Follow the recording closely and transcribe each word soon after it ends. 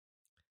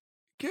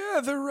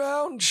Gather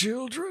round,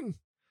 children,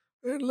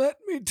 and let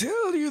me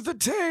tell you the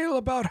tale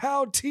about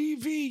how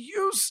TV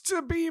used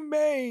to be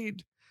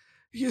made.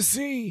 You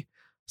see,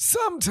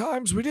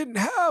 sometimes we didn't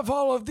have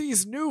all of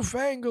these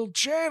newfangled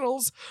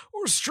channels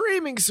or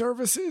streaming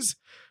services.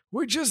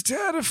 We just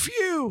had a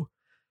few.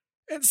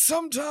 And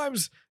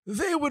sometimes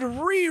they would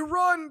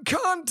rerun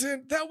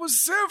content that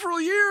was several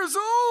years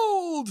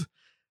old.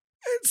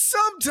 And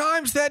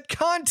sometimes that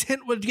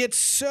content would get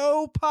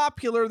so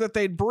popular that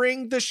they'd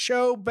bring the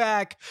show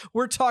back.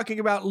 We're talking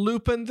about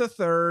Lupin the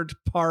Third,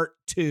 Part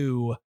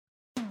 2.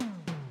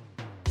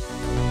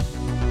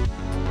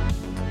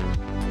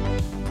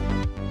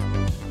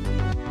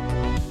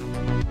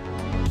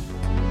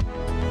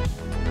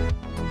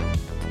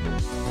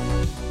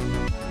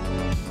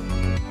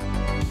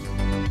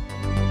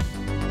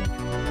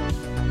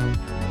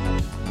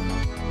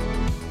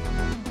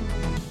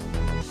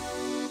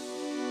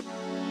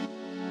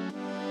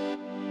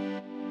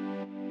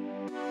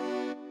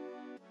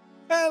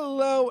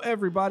 Hello,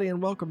 everybody,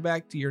 and welcome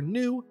back to your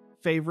new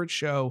favorite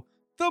show,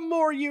 The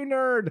More You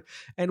Nerd.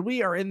 And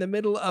we are in the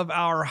middle of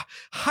our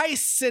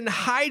Heists and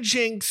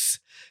Hijinks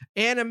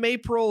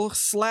anime/anime,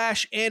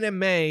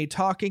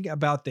 talking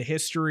about the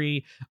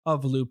history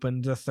of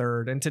Lupin the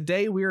Third. And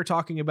today we are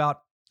talking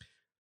about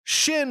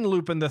Shin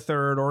Lupin the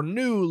Third, or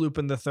New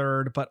Lupin the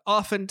Third, but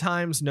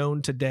oftentimes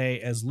known today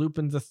as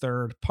Lupin the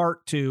Third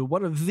Part 2,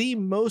 one of the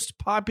most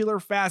popular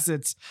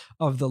facets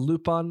of the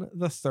Lupin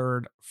the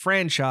Third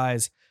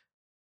franchise.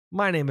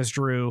 My name is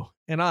Drew,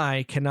 and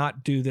I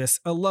cannot do this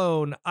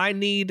alone. I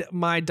need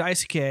my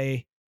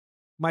Daisuke,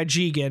 my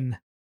Jigen.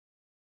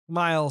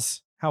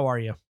 Miles, how are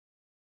you?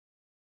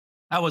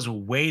 I was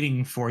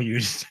waiting for you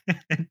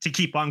to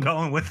keep on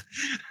going with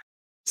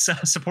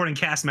supporting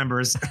cast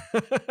members.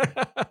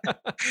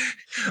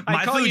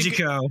 My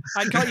Fujiko.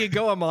 I'd call you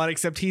Goemon,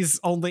 except he's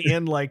only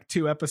in like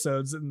 2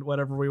 episodes in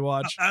whatever we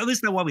watch. At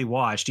least not what we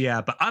watched,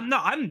 yeah. But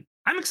I'm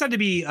excited to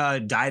be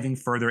diving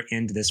further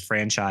into this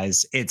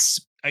franchise.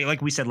 It's,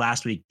 like we said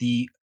last week,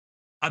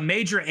 a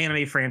major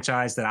anime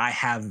franchise that I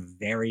have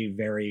very,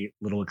 very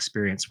little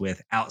experience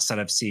with outside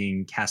of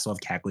seeing Castle of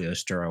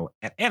Cagliostro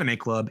at Anime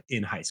Club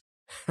in high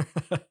school.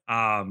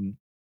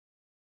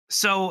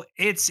 So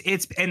it's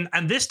and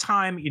this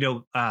time,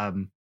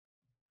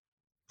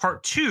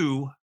 Part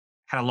 2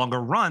 had a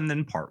longer run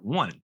than Part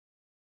 1.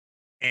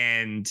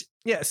 And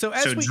yeah, so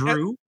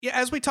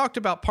as we talked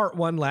about Part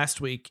 1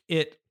 last week,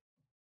 it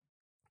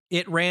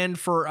ran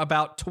for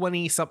about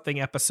 20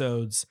 something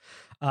episodes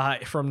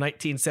from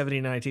 1970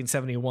 to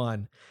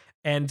 1971.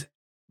 And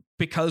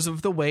because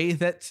of the way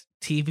that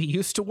TV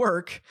used to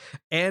work,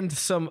 and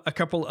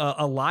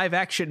a live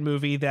action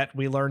movie that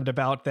we learned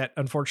about that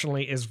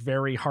unfortunately is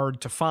very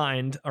hard to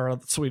find, or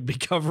so we'd be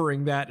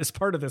covering that as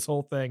part of this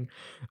whole thing.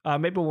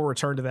 Maybe we'll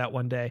return to that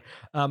one day.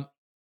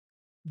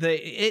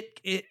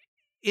 It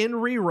in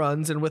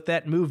reruns, and with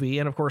that movie,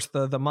 and of course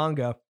the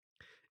manga,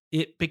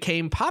 it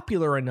became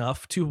popular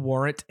enough to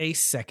warrant a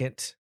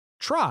second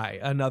try,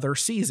 another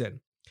season.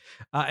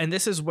 And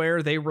this is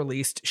where they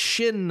released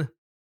Shin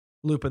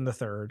Lupin the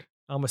Third.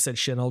 I almost said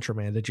Shin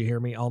Ultraman. Did you hear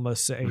me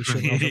almost say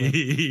Shin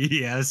Ultraman?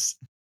 Yes.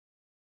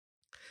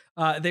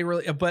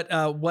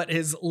 What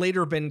has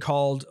later been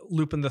called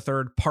Lupin the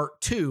Third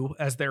Part 2,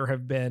 as there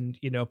have been,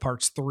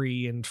 parts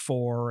 3 and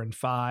 4 and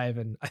 5,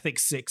 and I think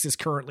 6 is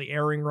currently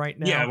airing right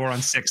now. Yeah, we're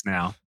on 6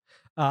 now.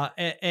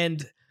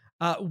 And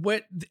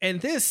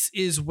this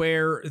is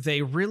where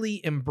they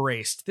really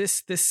embraced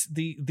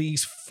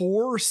these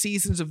 4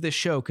 seasons of this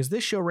show, because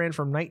this show ran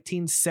from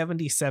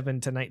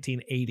 1977 to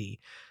 1980.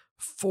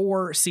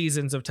 4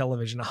 seasons of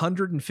television,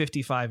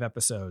 155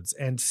 episodes.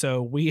 And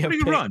so we've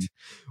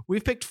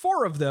picked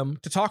 4 of them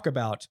to talk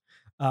about,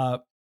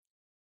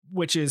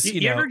 which is,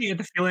 you ever get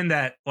the feeling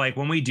that, like,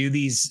 when we do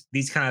these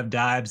kind of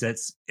dives,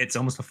 it's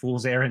almost a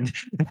fool's errand?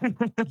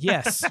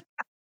 Yes,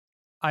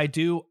 I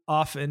do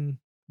often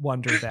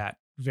wonder that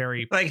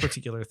very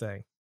particular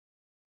thing.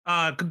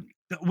 The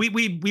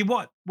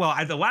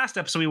last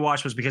episode we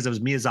watched was because it was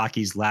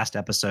Miyazaki's last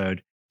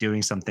episode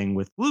doing something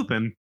with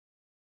Lupin.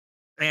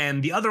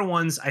 And the other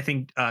ones, I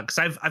think, because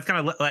I've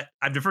kind of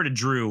I've deferred to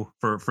Drew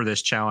for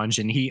this challenge,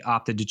 and he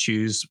opted to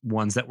choose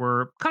ones that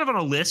were kind of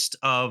on a list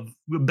of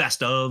best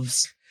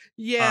ofs.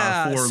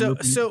 Yeah.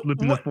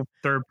 Lupin the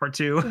Third Part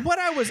 2. What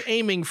I was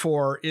aiming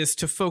for is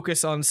to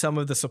focus on some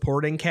of the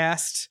supporting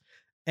cast.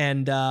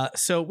 And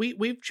so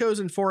we've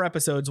chosen 4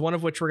 episodes, one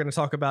of which we're going to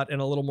talk about in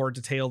a little more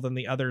detail than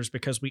the others,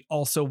 because we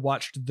also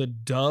watched the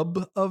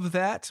dub of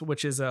that,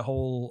 which is a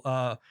whole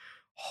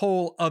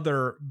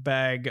other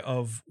bag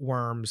of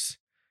worms.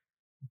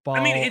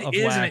 It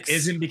is and it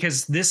isn't,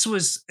 because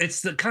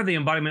it's the kind of the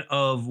embodiment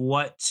of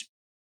what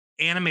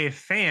anime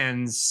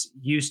fans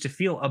used to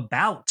feel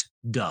about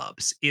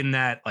dubs, in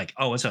that, like,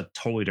 oh, it's a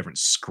totally different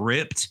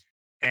script.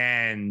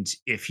 And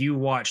if you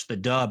watch the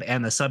dub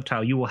and the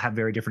subtitle, you will have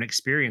very different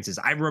experiences.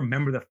 I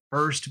remember the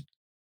first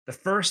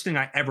thing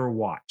I ever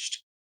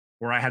watched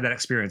where I had that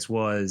experience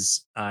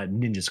was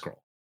Ninja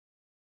Scroll.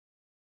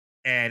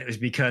 And it was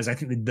because I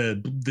think the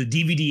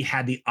DVD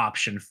had the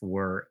option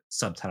for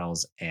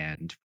subtitles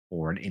and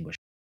or an English.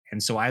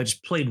 And so I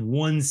just played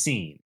one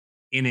scene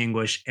in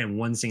English and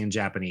one scene in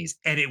Japanese,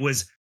 and it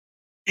was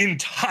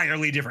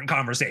entirely different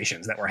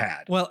conversations that were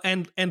had. Well,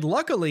 and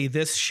luckily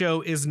this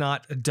show is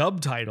not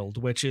dub titled,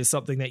 which is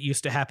something that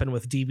used to happen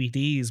with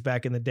DVDs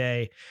back in the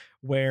day,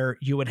 where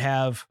you would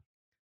have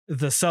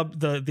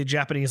the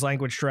Japanese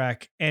language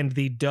track and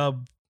the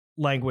dub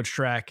language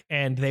track,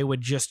 and they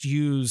would just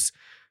use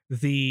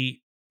the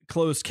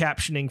closed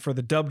captioning for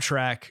the dub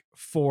track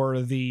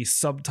for the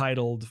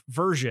subtitled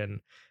version,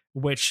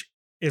 which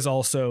is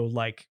also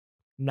like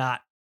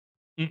not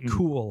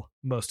cool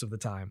most of the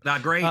time.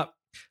 Not great.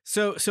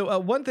 So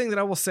one thing that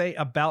I will say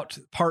about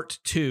part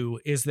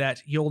 2 is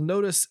that you'll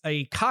notice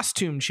a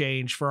costume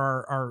change for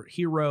our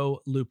hero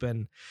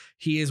Lupin.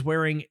 He is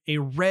wearing a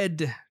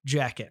red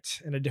jacket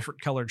and a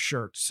different colored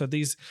shirt. So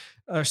these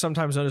are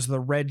sometimes known as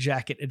the Red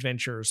Jacket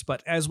Adventures.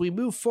 But as we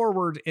move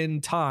forward in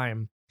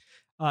time,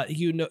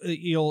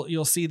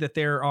 you'll see that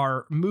there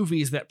are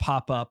movies that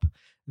pop up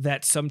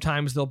that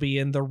sometimes they'll be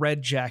in the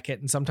red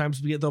jacket, and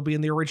sometimes they'll be in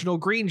the original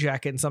green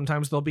jacket, and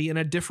sometimes they'll be in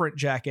a different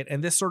jacket.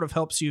 And this sort of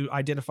helps you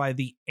identify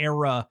the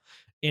era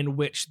in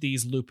which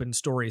these Lupin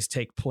stories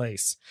take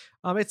place.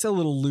 It's a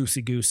little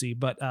loosey goosey,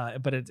 but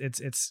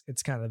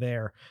it's kind of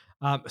there.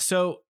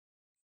 So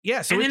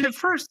and in the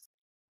first,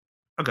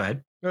 go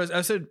ahead.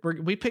 I said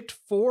we picked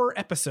 4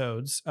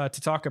 episodes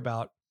to talk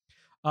about.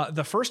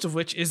 The first of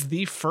which is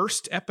the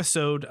first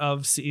episode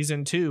of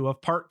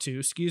part 2,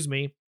 excuse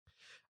me.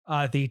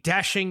 The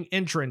dashing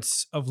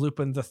entrance of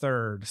Lupin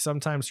III,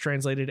 sometimes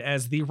translated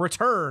as the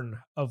return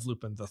of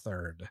Lupin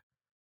III.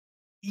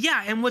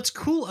 Yeah, and what's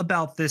cool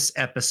about this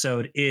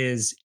episode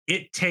is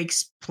it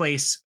takes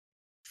place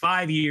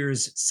 5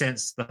 years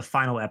since the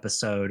final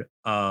episode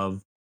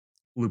of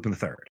Lupin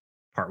III,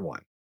 part 1.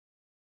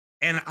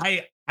 And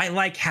I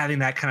like having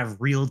that kind of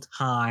real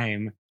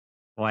time,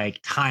 like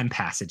time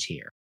passage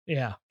here.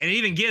 Yeah. And it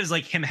even gives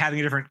like him having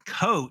a different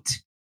coat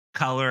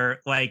color,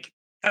 like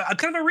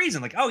kind of a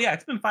reason, like, oh yeah,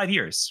 it's been 5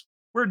 years.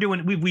 We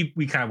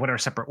kind of went our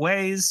separate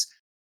ways.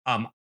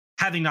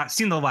 Having not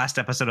seen the last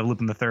episode of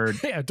Lupin III,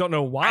 yeah, I don't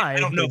know why. I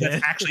don't know if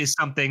that's actually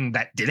something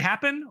that did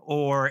happen,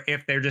 or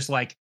if they're just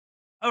like,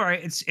 all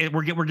right,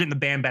 we're getting the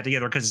band back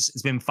together because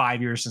it's been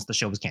 5 years since the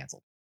show was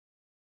canceled.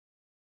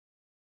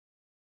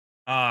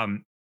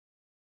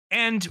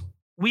 And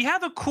we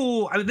have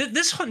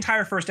this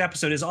entire first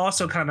episode is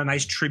also kind of a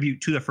nice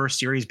tribute to the first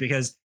series,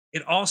 because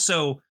it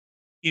also,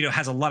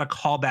 has a lot of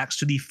callbacks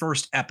to the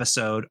first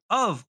episode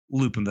of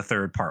Lupin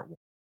III Part 1.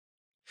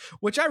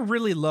 Which I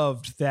really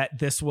loved that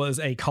this was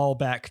a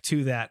callback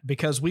to that,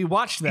 because we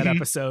watched that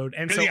episode.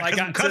 And so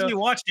because we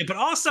watched it, but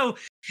also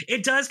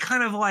it does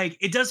kind of like,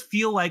 it does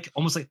feel like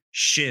almost like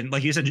Shin,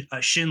 like you said,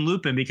 Shin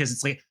Lupin, because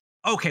it's like,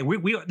 okay,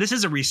 we this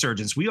is a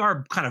resurgence. We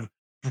are kind of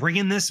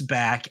bringing this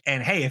back.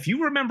 And hey, if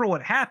you remember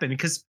what happened,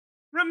 because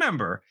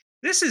remember,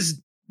 this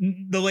is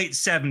the late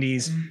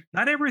 70s,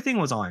 not everything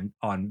was on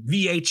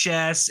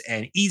VHS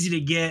and easy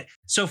to get.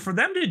 So for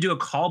them to do a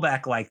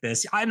callback like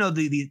this, I know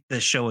the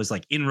show is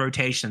like in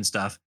rotation and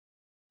stuff.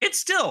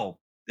 It's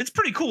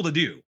pretty cool to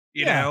do,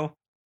 you know?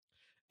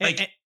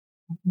 Like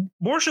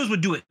more shows would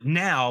do it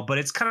now, but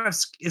it's kind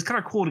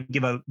of cool to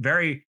give a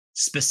very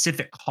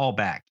specific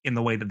callback in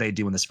the way that they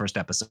do in this first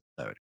episode.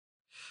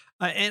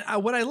 And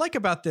what I like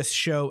about this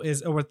show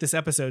or this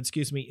episode,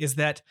 excuse me, is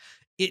that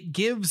it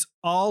gives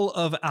all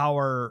of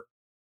our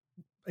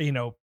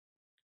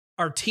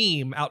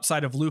team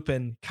outside of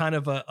Lupin kind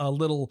of a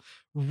little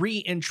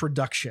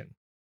reintroduction.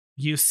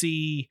 You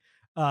see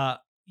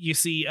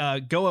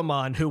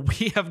Goemon, who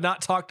we have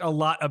not talked a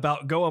lot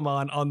about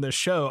Goemon on this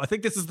show. I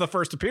think this is the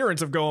first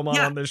appearance of Goemon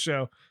on this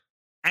show.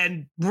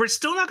 And we're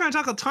still not going to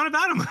talk a ton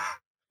about him.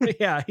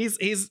 Yeah,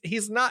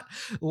 he's not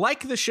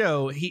like the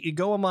show.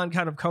 Goemon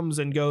kind of comes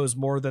and goes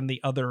more than the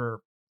other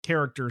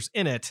characters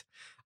in it.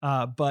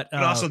 But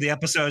also the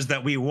episodes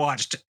that we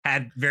watched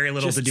had very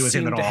little to do with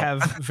him at all.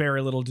 Have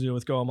very little to do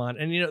with Goemon,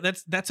 and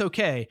that's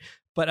okay.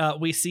 But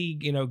we see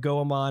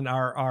Goemon,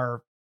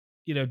 our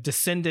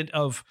descendant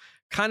of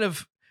kind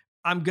of,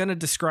 I'm gonna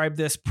describe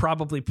this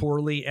probably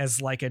poorly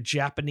as like a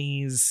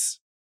Japanese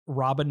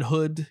Robin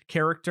Hood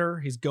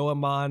character. He's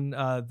Goemon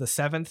the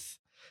 7th.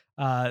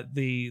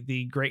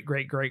 The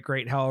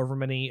great however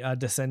many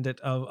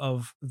descendant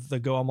of the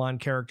Goemon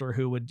character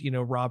who would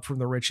rob from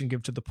the rich and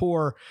give to the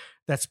poor.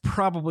 That's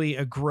probably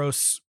a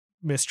gross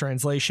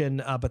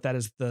mistranslation, but that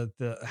is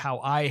the how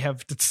I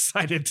have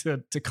decided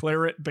to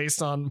clear it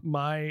based on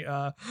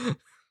my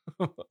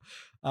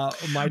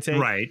my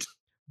take. Right.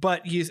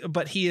 But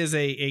he is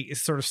a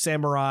sort of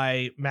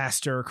samurai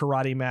master,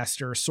 karate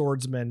master,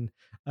 swordsman,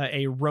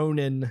 a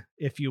ronin,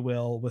 if you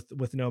will,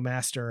 with no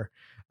master.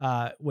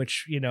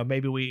 Which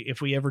maybe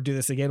if we ever do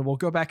this again, we'll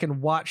go back and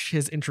watch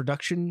his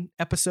introduction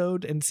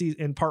episode and see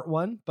in part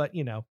 1. But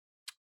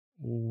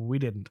we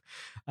didn't.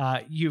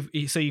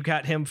 You've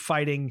got him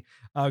fighting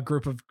a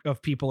group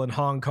of people in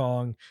Hong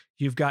Kong.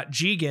 You've got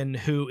Jigen,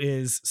 who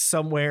is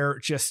somewhere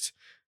just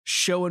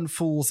showing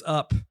fools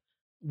up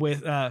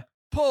with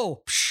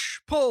pull,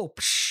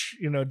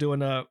 psh,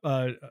 doing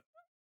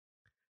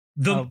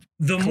the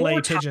clay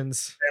more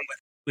pigeons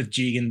with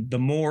Jigen, the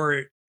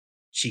more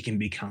Jigen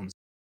becomes.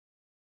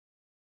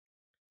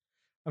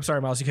 I'm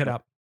sorry, Miles, you cut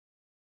out.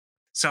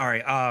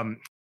 Sorry. I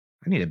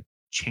need to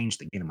change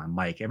the gain of my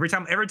mic. Every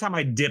time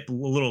I dip a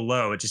little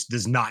low, it just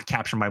does not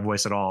capture my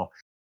voice at all.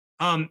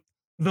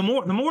 The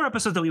more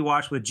episodes that we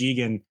watch with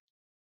Jigen,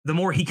 the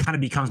more he kind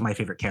of becomes my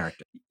favorite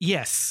character.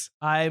 Yes,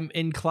 I'm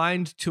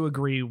inclined to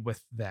agree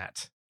with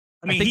that.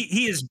 I mean,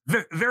 he is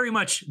very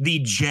much the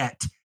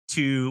Jet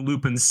to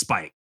Lupin's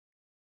Spike.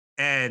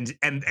 And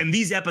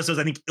these episodes,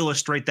 I think,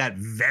 illustrate that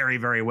very,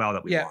 very well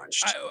that we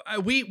watched.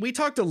 We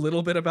talked a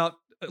little bit about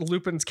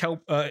Lupin's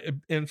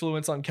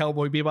influence on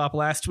Cowboy Bebop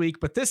last week,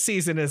 but this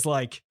season is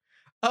like,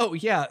 oh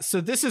yeah, so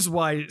this is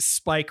why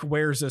Spike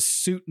wears a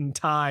suit and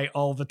tie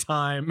all the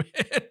time.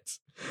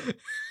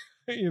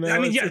 I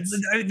mean,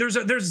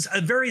 there's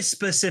a very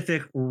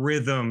specific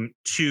rhythm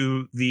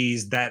to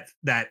these that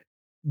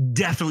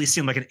definitely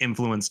seem like an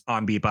influence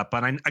on Bebop.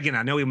 But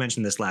I know we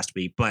mentioned this last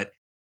week, but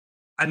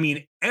I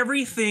mean,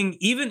 everything,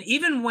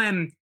 even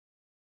when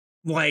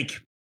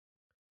like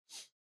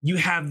you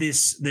have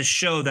this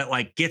show that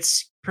like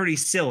gets pretty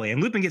silly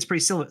and Lupin gets pretty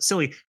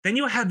silly, then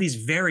you have these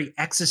very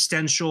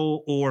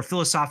existential or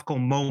philosophical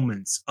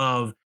moments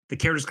of the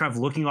characters kind of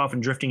looking off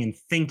and drifting and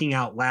thinking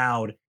out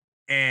loud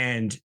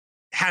and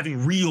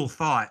having real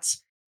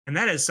thoughts. And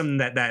that is something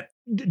that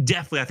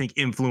definitely, I think,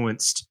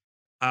 influenced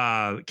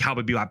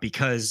Cowboy Bebop,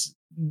 because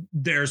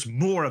there's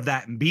more of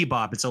that in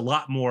Bebop. It's a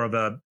lot more of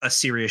a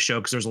serious show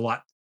because there's a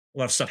lot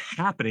of stuff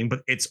happening,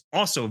 but it's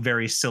also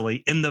very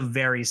silly in the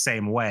very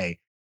same way.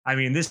 I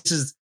mean, this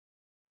is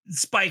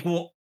Spike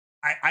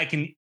I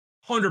can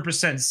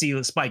 100%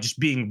 see Spike just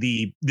being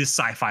this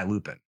sci-fi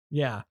Lupin.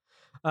 Yeah.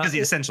 Because he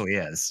essentially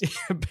is.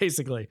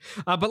 Basically.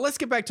 But let's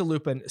get back to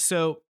Lupin.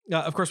 So,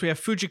 of course, we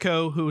have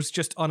Fujiko, who's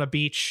just on a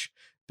beach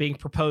being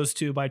proposed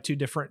to by two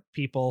different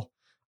people.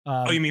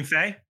 Oh, you mean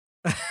Faye?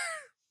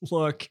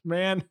 Look,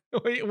 man,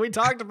 we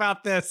talked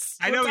about this.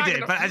 I know we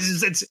did, but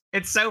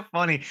it's so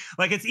funny.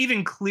 Like, it's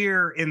even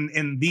clear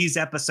in these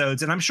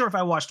episodes, and I'm sure if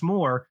I watched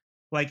more,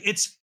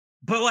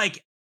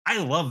 I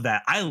love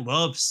that. I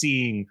love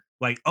seeing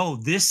like, oh,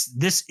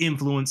 this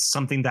influenced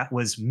something that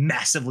was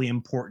massively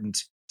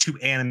important to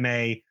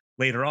anime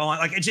later on.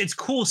 Like, it's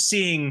cool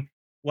seeing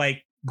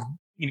like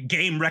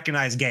game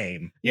recognize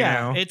game. You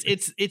know?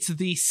 It's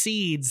the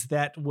seeds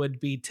that would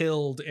be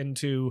tilled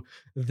into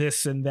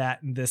this and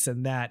that and this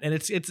and that, and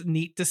it's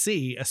neat to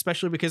see,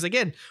 especially because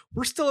again,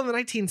 we're still in the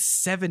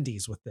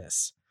 1970s with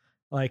this.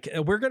 Like,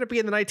 we're going to be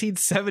in the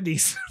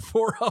 1970s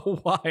for a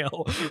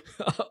while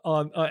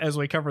as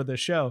we cover this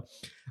show.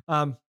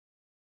 And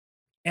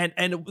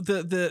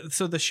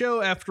the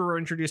show, after we're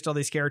introduced all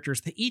these characters,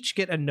 they each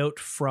get a note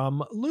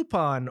from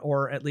Lupin,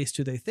 or at least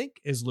who they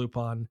think is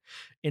Lupin,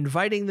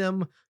 inviting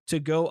them to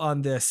go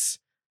on this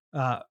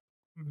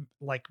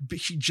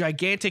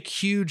gigantic,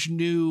 huge,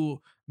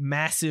 new,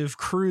 massive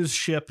cruise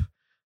ship,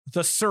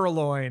 the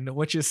Sirloin,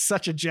 which is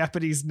such a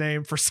Japanese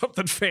name for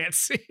something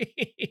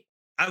fancy.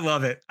 I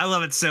love it. I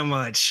love it so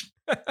much.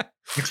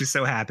 Makes me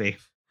so happy.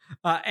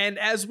 And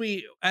as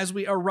we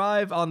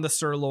arrive on the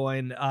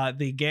Sirloin,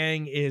 the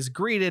gang is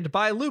greeted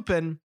by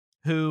Lupin,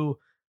 who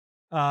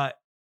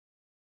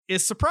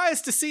is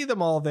surprised to see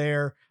them all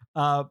there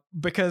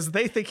because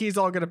they think he's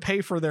all going to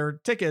pay for their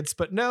tickets.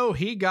 But no,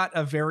 he got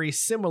a very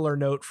similar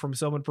note from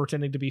someone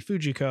pretending to be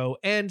Fujiko,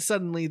 and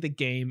suddenly the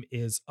game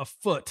is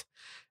afoot.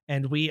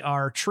 And we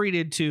are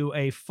treated to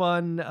a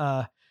fun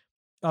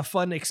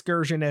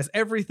excursion as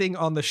everything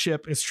on the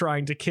ship is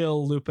trying to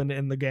kill Lupin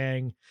and the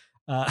gang.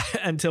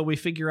 Until we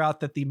figure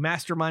out that the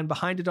mastermind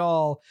behind it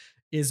all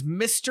is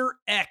Mr.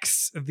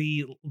 X,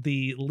 the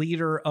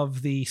leader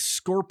of the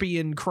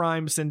Scorpion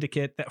crime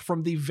syndicate that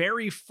from the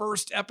very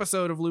first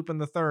episode of Lupin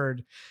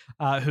III,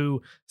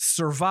 who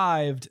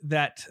survived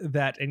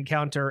that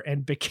encounter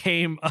and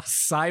became a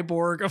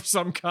cyborg of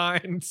some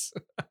kind,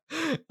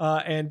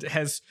 and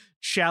has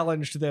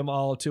challenged them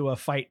all to a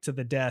fight to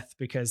the death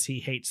because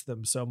he hates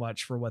them so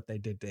much for what they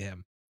did to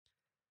him.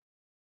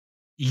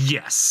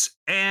 Yes,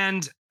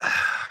 and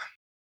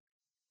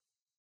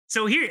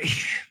so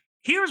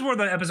here's where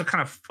the episode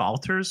kind of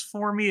falters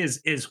for me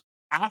is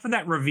after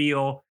that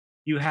reveal,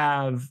 you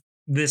have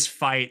this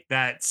fight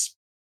that's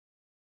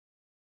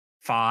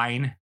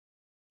fine.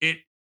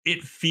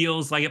 It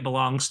feels like it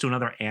belongs to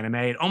another anime.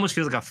 It almost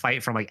feels like a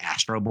fight from like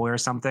Astro Boy or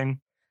something.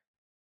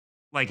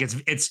 Like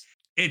it's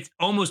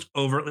almost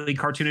overtly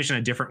cartoonish in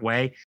a different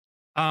way.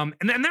 And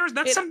then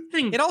that's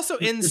something. It also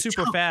ends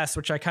super fast,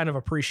 which I kind of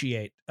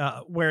appreciate,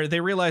 where they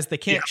realize they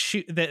can't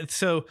shoot that.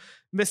 So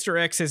Mr.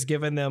 X has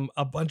given them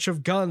a bunch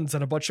of guns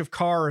and a bunch of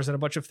cars and a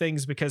bunch of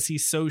things because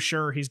he's so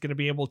sure he's going to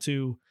be able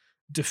to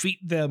defeat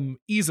them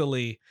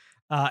easily.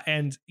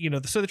 And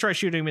so they try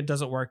shooting him. It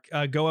doesn't work.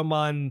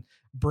 Goemon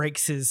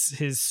breaks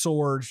his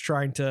sword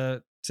trying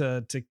to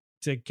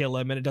kill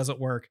him, and it doesn't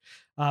work.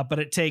 But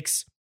it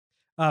takes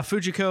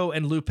Fujiko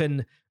and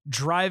Lupin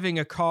driving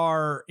a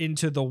car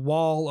into the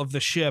wall of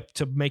the ship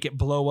to make it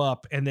blow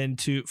up, and then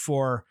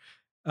for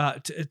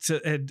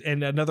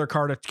and another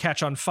car to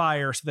catch on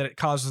fire so that it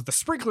causes the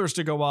sprinklers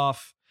to go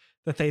off,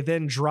 that they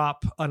then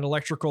drop an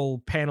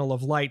electrical panel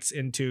of lights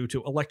into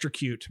to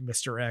electrocute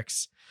Mr.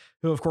 X,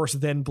 who of course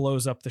then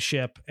blows up the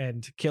ship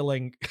and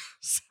killing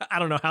I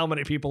don't know how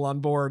many people on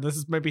board. This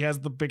is maybe has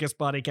the biggest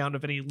body count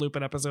of any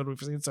Lupin episode we've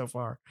seen so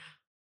far.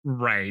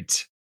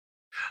 Right.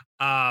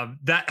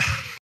 That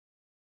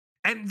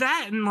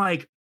and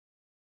like,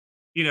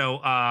 you know,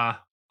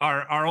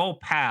 our old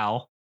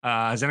pal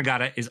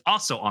Zenigata is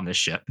also on this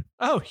ship.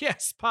 Oh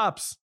yes,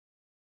 Pops.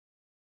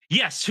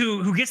 Yes,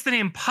 who gets the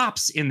name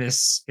Pops in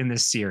this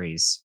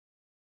series?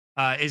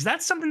 Is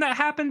that something that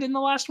happened in the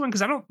last one?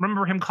 Because I don't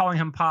remember him calling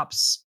him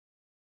Pops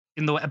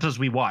in the episodes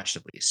we watched,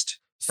 at least.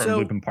 From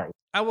Lupin Part 1.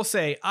 I will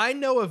say I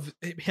know of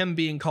him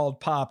being called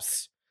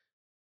Pops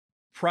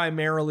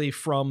primarily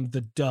from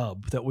the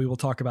dub that we will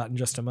talk about in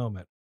just a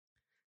moment.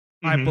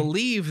 I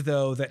believe,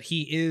 though, that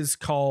he is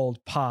called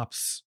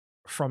Pops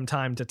from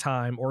time to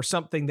time, or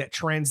something that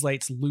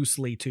translates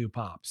loosely to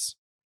Pops.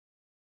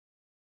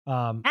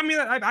 I mean,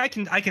 I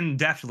can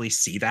definitely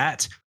see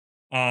that.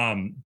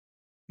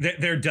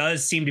 There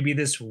does seem to be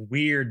this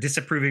weird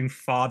disapproving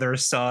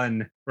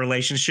father-son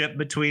relationship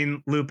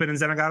between Lupin and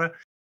Zenigata.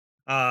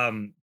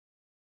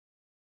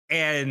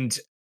 And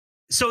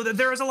so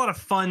there is a lot of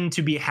fun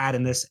to be had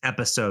in this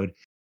episode.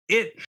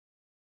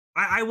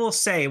 I will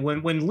say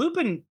when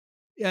Lupin.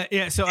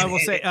 Yeah. So I will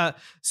say,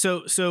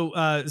 so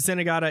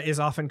Zenigata is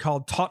often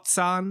called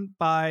Totsan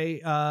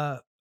by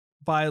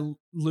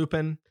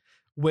Lupin,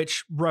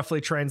 which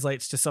roughly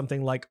translates to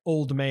something like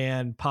old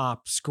man,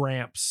 Pops,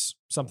 Gramps,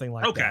 something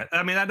like that. Okay.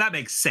 I mean, that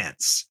makes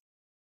sense.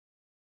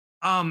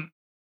 So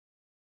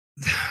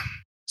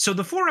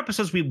the 4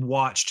 episodes we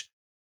watched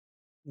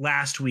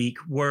last week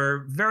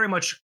were very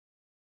much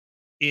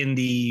in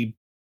the,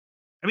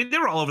 I mean, they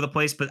were all over the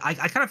place, but I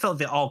kind of felt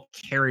they all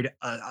carried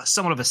a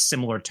somewhat of a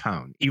similar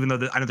tone, even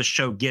though I know the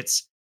show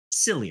gets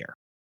sillier.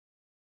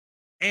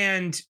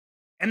 And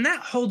that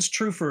holds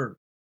true for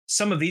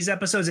some of these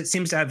episodes. It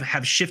seems to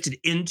have shifted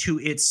into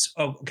its,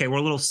 okay, we're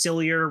a little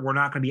sillier. We're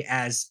not going to be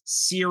as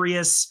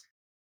serious,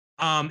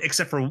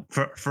 except for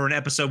an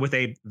episode with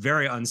a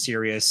very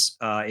unserious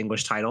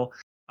English title.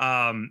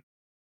 But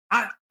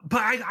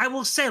I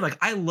will say, like,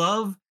 I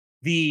love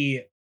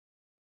the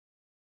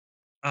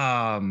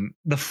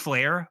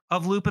flair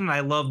of Lupin, and I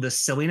love the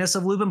silliness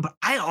of Lupin, but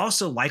I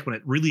also like when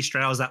it really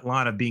straddles that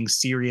line of being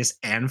serious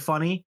and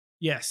funny.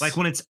 Yes. Like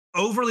when it's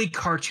overly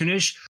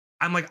cartoonish,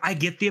 I'm like, I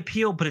get the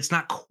appeal, but it's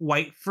not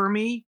quite for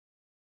me.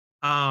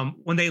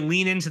 When they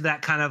lean into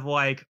that kind of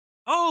like,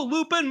 oh,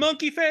 Lupin,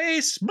 monkey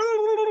face.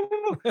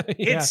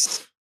 Yeah.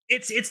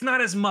 It's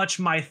not as much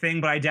my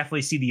thing, but I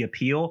definitely see the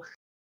appeal.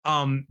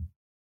 And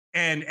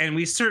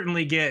we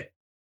certainly get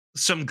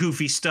some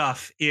goofy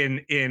stuff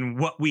in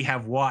what we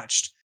have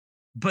watched,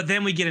 but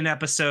then we get an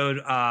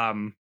episode that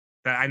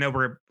I know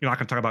we're not going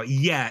to talk about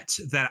yet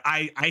that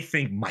I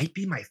think might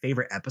be my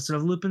favorite episode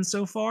of Lupin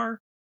so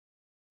far.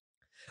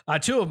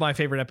 2 of my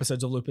favorite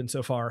episodes of Lupin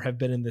so far have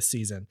been in this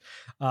season.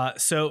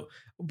 So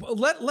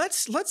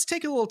let's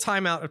take a little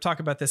time out to talk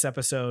about this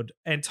episode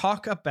and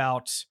talk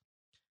about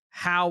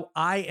how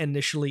I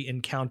initially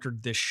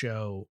encountered this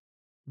show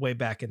way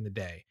back in the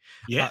day.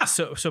 Yeah.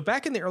 So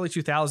back in the early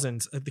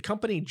 2000s, the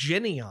company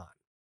Geneon,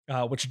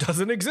 which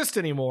doesn't exist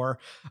anymore.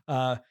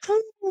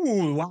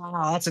 Ooh,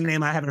 wow, that's a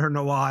name I haven't heard in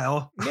a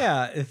while.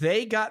 Yeah,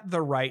 they got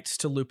the rights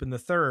to Lupin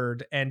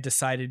III and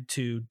decided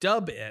to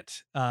dub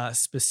it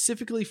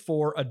specifically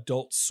for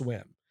Adult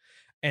Swim.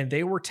 And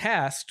they were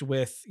tasked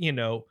with,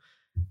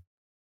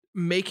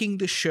 making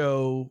the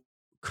show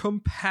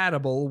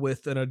compatible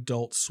with an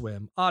Adult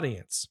Swim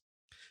audience.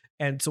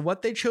 And so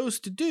what they chose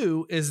to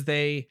do is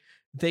they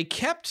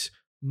kept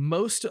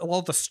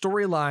all the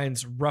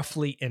storylines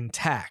roughly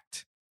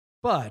intact,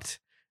 but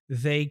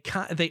they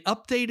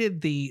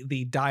updated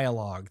the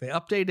dialogue. They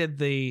updated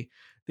the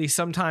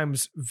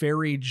sometimes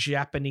very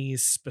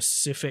Japanese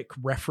specific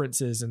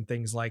references and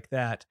things like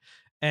that.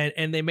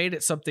 And they made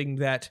it something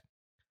that,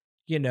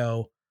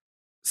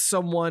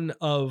 someone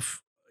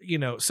of,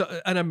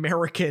 an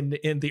American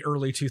in the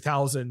early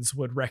 2000s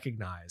would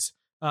recognize.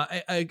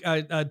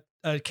 A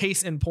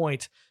case in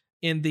point,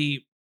 in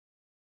the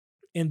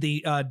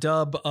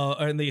dub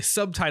in the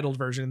subtitled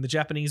version, the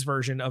Japanese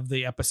version of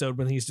the episode,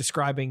 when he's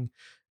describing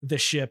the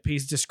ship,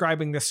 he's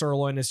describing the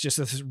Sirloin as just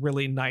this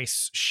really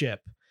nice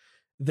ship.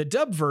 The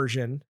dub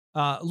version,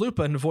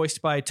 Lupin,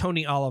 voiced by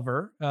Tony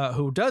Oliver,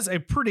 who does a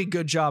pretty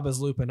good job as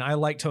Lupin. I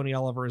like Tony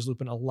Oliver as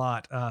Lupin a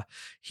lot.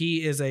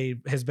 He has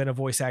been a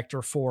voice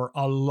actor for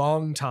a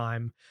long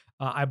time.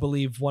 I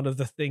believe one of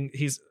the things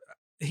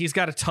he's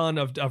got a ton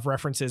of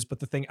references, but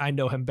the thing I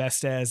know him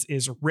best as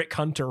is Rick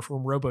Hunter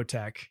from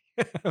Robotech.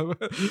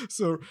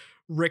 So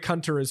Rick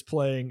Hunter is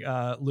playing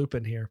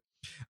Lupin here.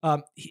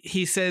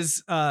 He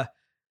says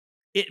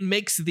it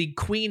makes the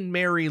Queen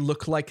Mary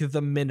look like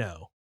the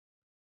minnow,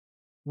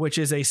 which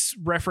is a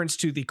reference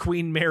to the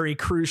Queen Mary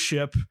cruise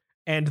ship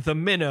and the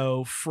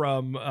minnow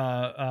from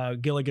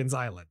Gilligan's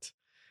Island.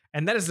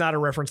 And that is not a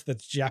reference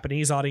that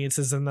Japanese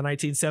audiences in the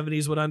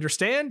 1970s would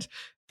understand.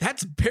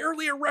 that's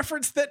barely a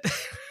reference that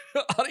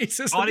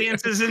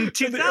audiences in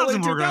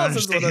 2000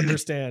 would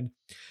understand.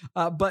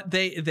 But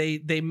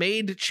they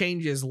made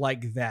changes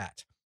like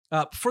that.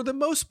 For the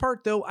most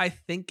part, though, I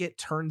think it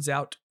turns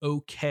out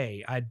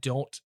okay. I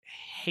don't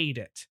hate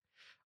it.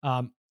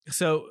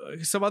 So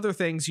some other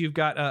things you've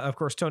got, of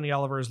course, Tony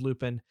Oliver is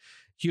Lupin.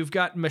 You've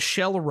got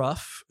Michelle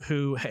Ruff,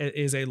 who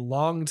is a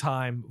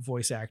longtime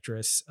voice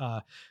actress.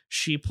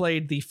 She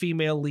played the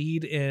female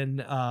lead in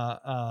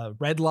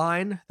Red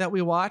Line that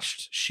we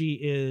watched. She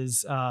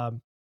is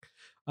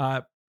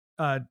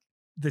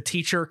the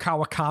teacher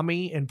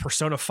Kawakami in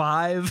Persona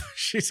 5.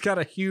 She's got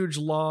a huge,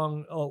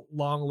 long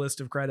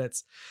list of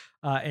credits.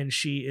 And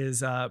she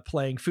is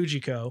playing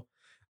Fujiko.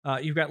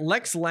 You've got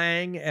Lex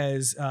Lang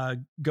as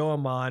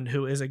Goemon,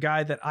 who is a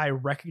guy that I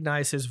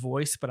recognize his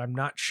voice, but I'm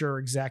not sure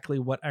exactly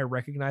what I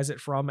recognize it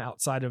from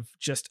outside of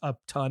just a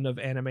ton of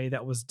anime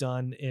that was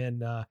done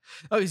in...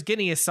 he's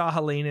Guinea as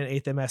Sahaline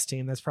in 8th MS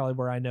Team. That's probably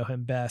where I know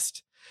him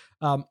best.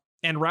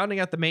 And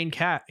rounding out the main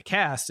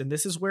cast, and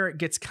this is where it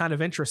gets kind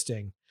of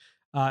interesting,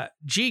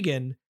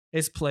 Jigen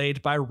is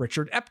played by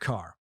Richard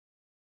Epcar,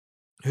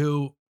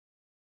 who...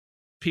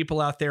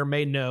 people out there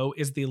may know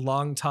is the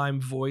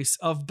longtime voice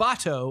of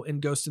Bato in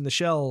Ghost in the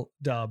Shell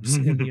dubs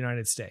in the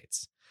United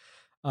States.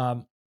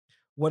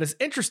 What is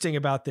interesting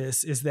about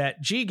this is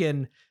that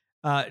Jigen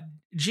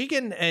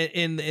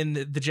in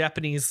the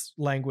Japanese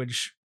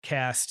language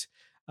cast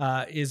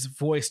is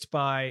voiced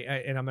by,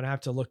 and I'm going to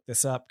have to look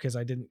this up because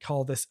I didn't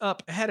call this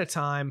up ahead of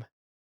time.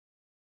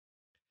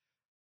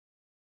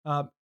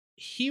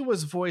 He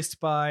was voiced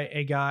by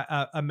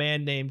a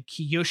man named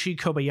Kiyoshi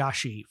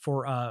Kobayashi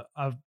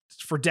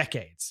for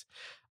decades.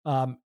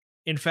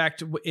 In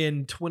fact,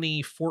 in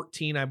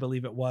 2014, I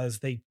believe it was,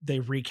 they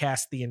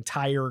recast the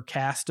entire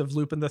cast of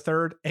Lupin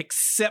III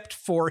except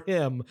for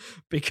him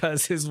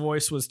because his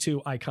voice was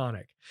too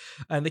iconic.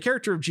 And the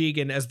character of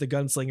Jigen as the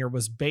gunslinger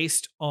was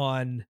based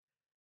on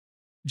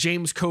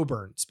James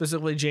Coburn,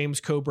 specifically James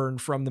Coburn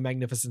from The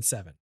Magnificent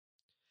Seven.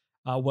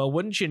 Well,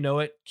 wouldn't you know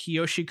it,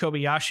 Kiyoshi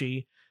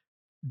Kobayashi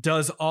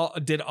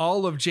did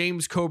all of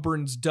James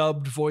Coburn's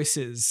dubbed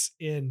voices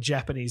in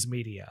Japanese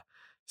media.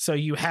 So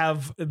you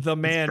have the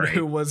man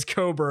who was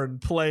Coburn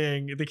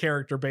playing the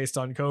character based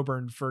on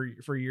Coburn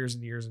for years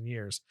and years and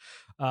years.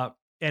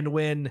 And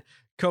when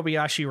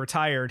Kobayashi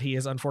retired, he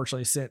has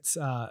unfortunately since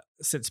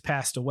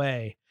passed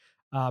away.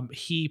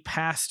 He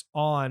passed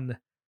on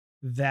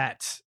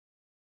that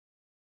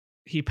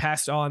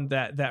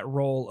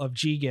role of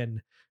Jigen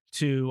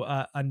to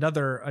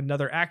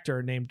another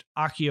actor named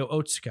Akio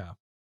Otsuka.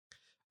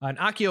 And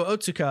Akio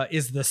Otsuka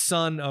is the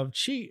son of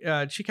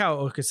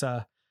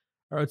Chikao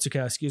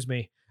Otsuka, excuse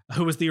me,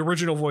 who was the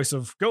original voice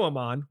of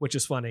Goemon, which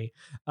is funny.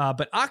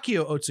 But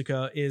Akio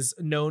Otsuka is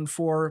known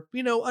for,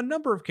 a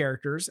number of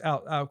characters.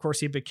 Of course,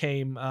 he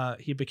became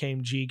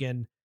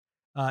Jigen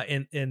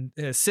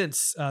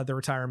since the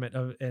retirement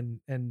of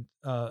and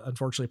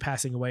unfortunately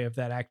passing away of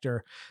that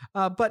actor.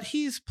 But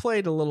he's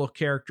played a little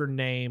character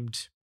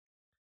named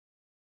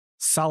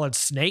Solid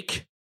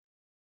Snake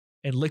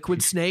and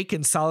Liquid Snake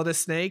and Solidus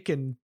Snake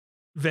and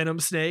Venom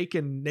Snake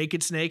and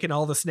Naked Snake and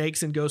all the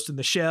snakes in Ghost in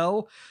the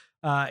Shell.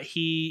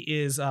 He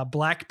is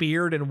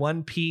Blackbeard in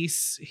One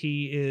Piece.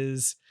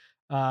 He's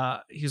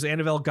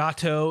Annabelle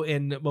Gato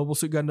in Mobile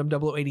Suit Gundam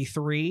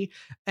 0083.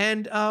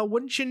 And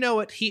wouldn't you know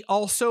it, he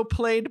also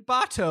played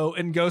Bato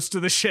in Ghost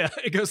in the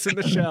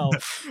Shell,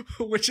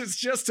 which is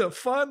just a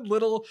fun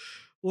little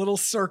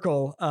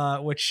circle,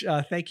 which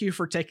thank you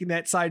for taking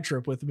that side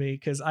trip with me,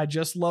 because I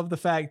just love the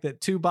fact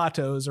that two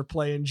Batos are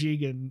playing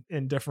Jigen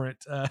in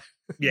different that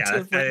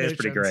is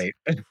pretty great.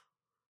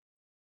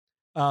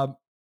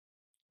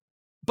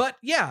 But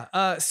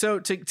yeah, so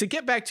to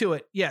get back to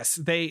it, yes,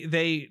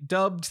 they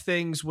dubbed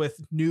things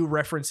with new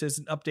references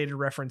and updated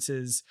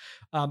references.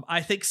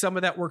 I think some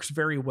of that works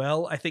very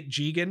well. I think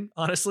Jigen,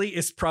 honestly,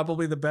 is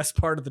probably the best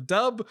part of the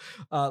dub.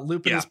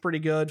 Lupin is pretty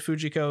good.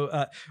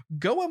 Fujiko,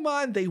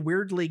 Goemon, they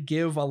weirdly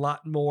give a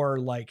lot more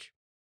like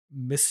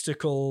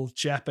mystical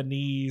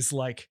Japanese,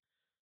 like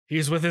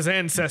he's with his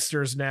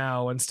ancestors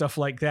now and stuff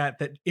like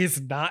that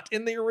is not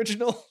in the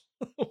original.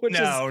 Like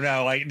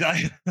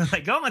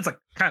Goemon's like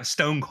kind of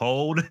stone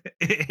cold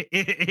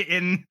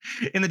in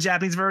the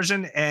Japanese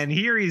version, and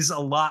here he's a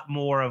lot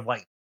more of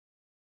like,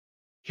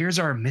 here's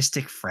our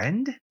mystic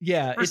friend.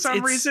 Yeah, for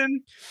some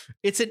reason,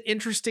 it's an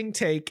interesting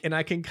take, and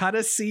I can kind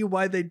of see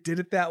why they did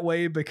it that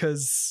way,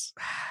 because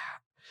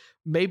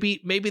maybe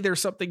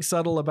there's something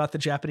subtle about the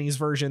Japanese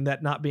version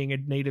that, not being a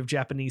native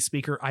Japanese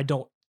speaker, I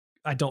don't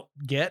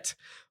get,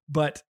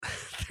 but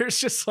there's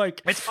just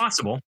like, it's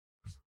possible.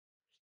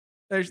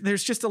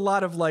 There's just a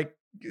lot of like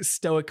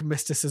stoic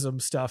mysticism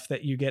stuff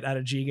that you get out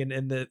of Jigen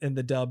in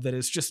the dub that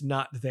is just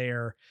not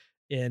there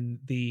in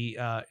the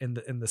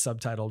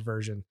subtitled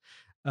version.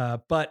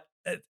 But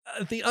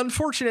the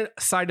unfortunate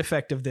side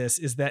effect of this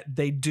is that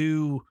they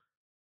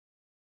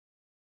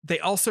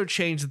also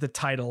change the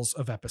titles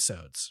of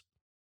episodes.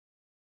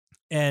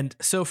 And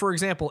so, for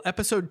example,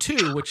 episode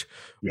 2,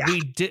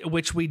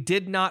 which we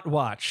did not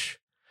watch,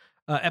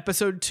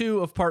 episode 2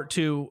 of part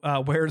 2,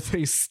 where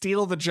they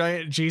steal the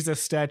giant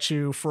Jesus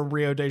statue from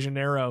Rio de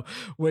Janeiro,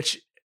 which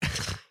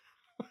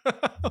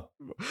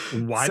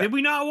why did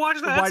we not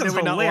watch that? Why did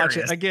we not watch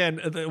it? Again,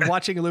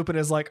 watching Lupin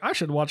is like, I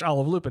should watch all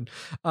of Lupin.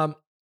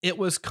 It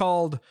was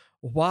called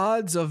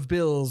Wads of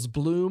Bills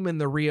Bloom in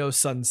the Rio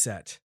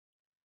Sunset,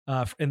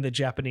 in the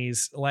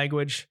Japanese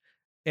language.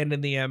 And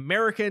in the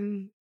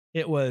American,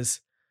 it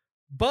was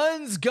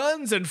Buns,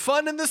 Guns, and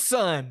Fun in the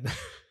Sun.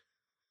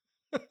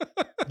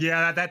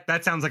 Yeah,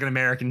 that sounds like an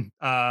American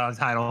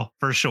title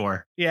for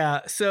sure.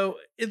 Yeah, so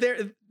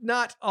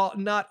not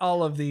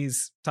all of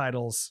these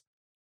titles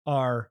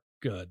are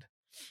good.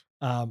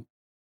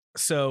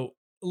 So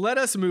let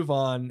us move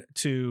on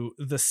to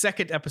the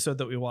second episode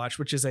that we watched,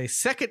 which is a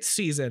second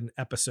season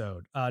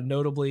episode.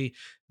 Notably,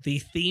 the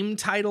theme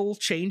title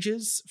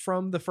changes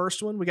from the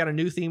first one. We got a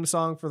new theme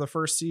song for the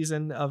first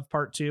season of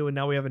part 2, and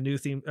now we have a new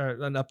theme,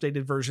 an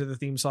updated version of the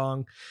theme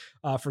song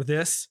for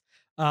this.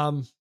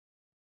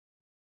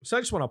 So I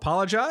just want to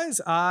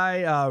apologize.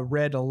 I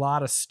read a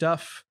lot of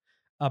stuff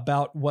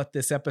about what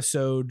this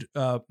episode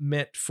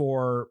meant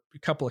for a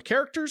couple of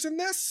characters in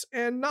this,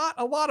 and not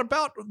a lot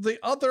about the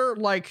other,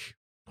 like,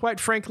 quite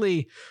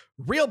frankly,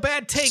 real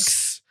bad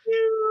takes.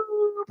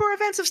 Super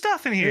offensive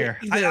stuff in here.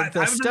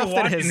 The stuff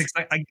that has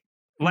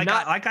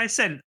like I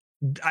said,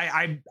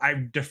 I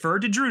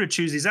deferred to Drew to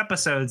choose these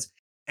episodes,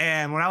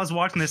 and when I was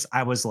watching this,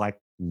 I was like,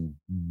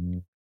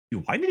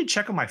 I need to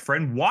check on my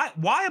friend.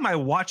 Why am I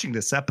watching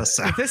this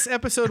episode? This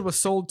episode was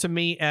sold to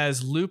me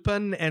as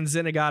Lupin and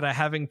Zenigata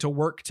having to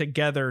work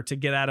together to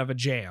get out of a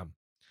jam.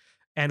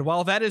 And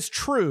while that is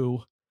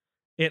true,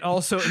 it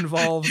also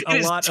involves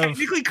a lot of...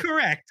 technically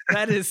correct.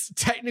 That is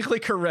technically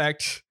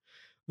correct.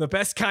 The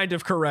best kind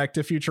of correct,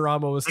 if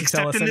Futurama was to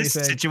tell us anything.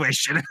 Except in this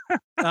situation.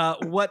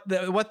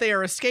 What they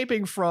are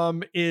escaping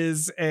from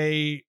is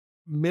a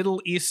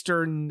Middle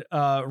Eastern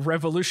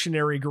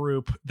revolutionary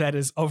group that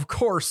is, of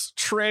course,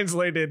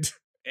 translated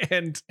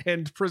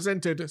and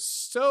presented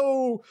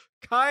so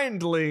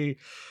kindly.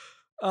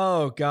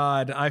 Oh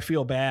God, I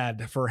feel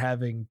bad for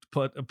having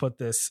put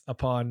this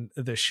upon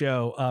the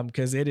show,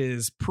 because it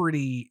is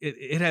pretty.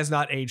 It has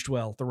not aged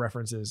well, the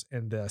references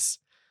in this.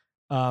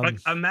 Like,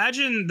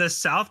 imagine the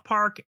South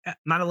Park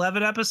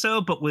 9/11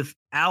 episode, but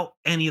without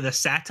any of the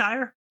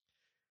satire.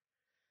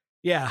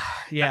 Yeah.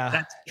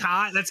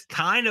 That's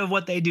kind of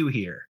what they do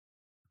here.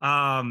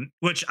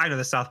 Which I know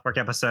the South Park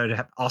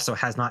episode also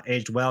has not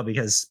aged well,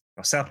 because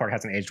South Park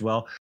hasn't aged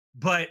well.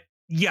 But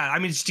yeah, I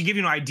mean, just to give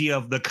you an idea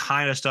of the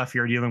kind of stuff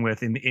you're dealing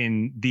with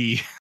in the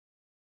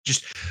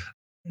just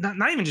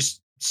not even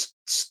just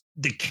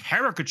the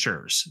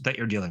caricatures that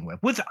you're dealing with,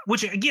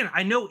 which again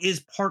I know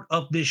is part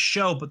of this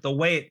show, but the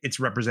way it's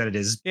represented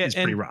is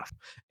pretty rough.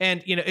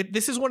 And you know,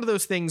 this is one of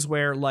those things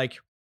where, like,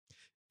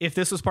 if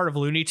this was part of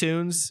Looney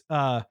Tunes,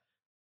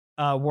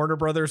 Warner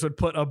Brothers would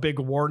put a big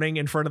warning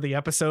in front of the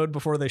episode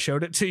before they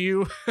showed it to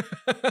you,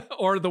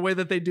 or the way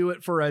that they do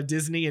it for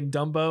Disney and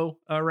Dumbo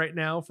right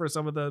now for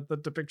some of the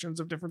depictions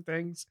of different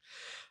things.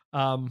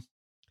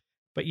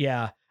 But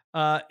yeah,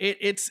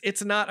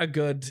 it's not a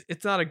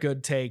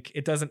good take.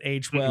 It doesn't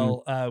age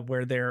well,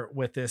 where they're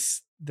with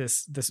this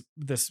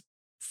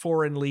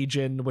foreign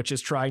legion, which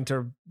is trying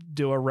to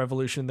do a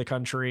revolution in the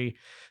country.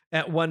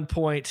 At one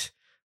point,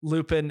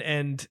 Lupin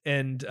and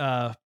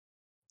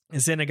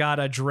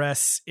Zenigata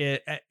dress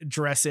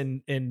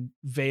in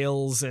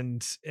veils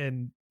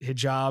and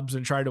hijabs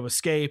and try to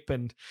escape,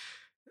 and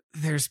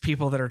there's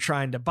people that are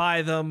trying to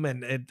buy them,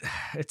 and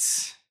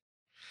it's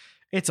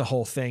a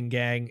whole thing,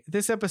 gang.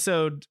 This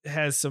episode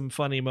has some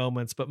funny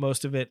moments, but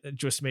most of it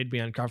just made me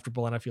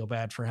uncomfortable, and I feel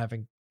bad for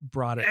having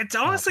brought it. It's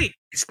honestly,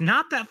 it's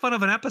not that fun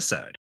of an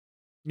episode.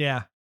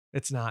 Yeah,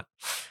 it's not.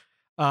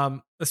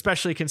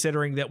 Especially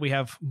considering that we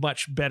have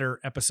much better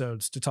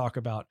episodes to talk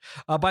about.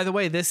 By the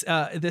way, this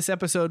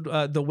episode,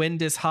 "The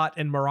Wind is Hot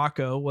in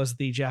Morocco" was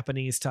the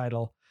Japanese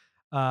title,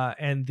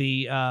 and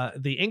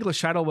the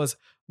English title was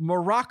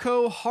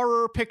Morocco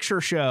Horror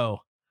Picture Show.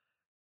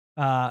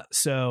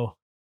 So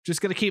just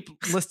gonna keep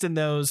listing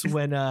those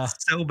when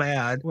so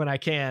bad when I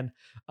can.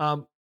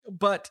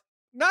 But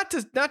not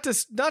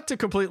to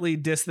completely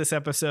diss this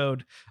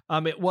episode.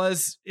 It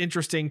was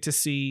interesting to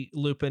see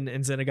Lupin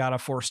and Zenigata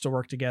forced to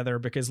work together,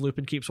 because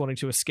Lupin keeps wanting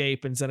to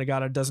escape and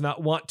Zenigata does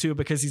not want to,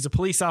 because he's a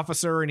police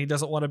officer and he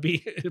doesn't want to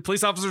be.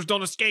 Police officers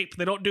don't escape;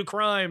 they don't do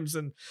crimes,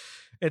 and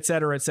et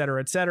cetera, et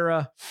cetera, et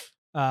cetera.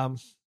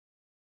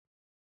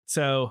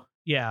 So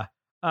yeah,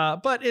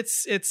 but it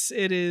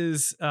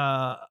is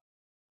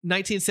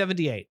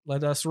 1978.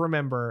 Let us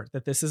remember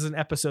that this is an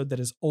episode that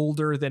is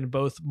older than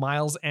both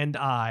Miles and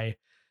I.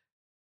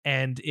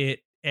 And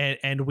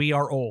we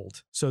are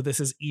old. So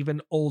this is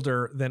even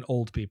older than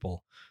old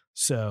people.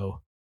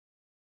 So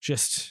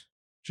just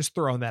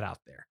throwing that out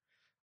there.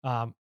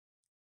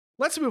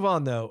 Let's move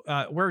on though.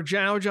 We're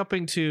now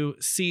jumping to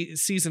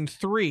season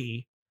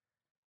 3.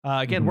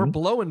 Again, we're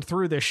blowing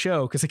through this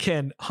show, because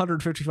again,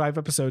 155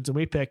 episodes and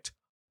we picked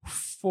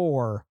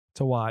 4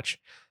 to watch.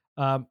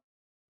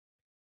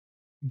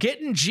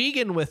 Getting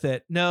Jigen with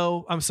it.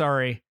 No, I'm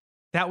sorry.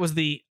 That was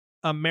the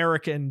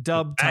American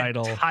dub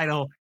title. That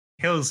title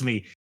kills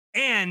me.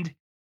 And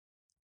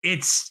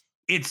it's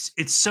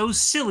so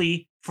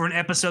silly for an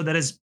episode that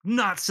is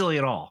not silly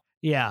at all.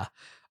 Yeah.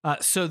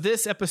 So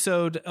this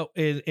episode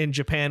in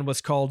Japan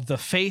was called The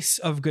Face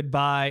of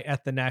Goodbye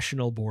at the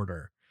National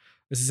Border.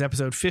 This is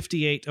episode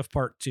 58 of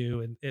part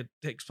 2, and it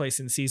takes place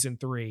in season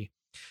 3.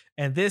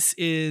 And this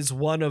is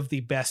one of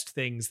the best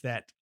things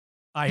that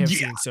I have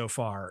seen so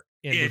far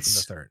in Lupin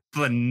the Third.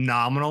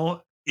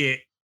 Phenomenal. And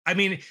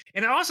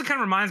it also kind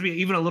of reminds me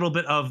even a little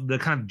bit of the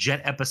kind of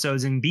Jet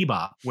episodes in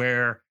Bebop,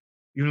 where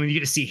when you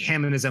get to see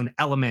him in his own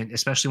element,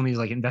 especially when he's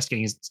like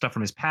investigating stuff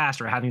from his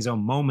past or having his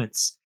own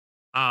moments.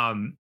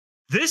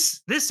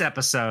 This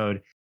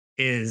episode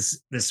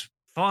is this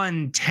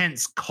fun,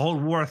 tense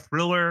Cold War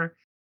thriller.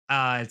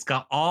 It's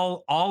got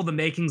all the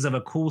makings of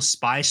a cool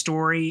spy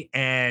story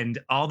and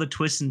all the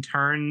twists and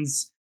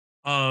turns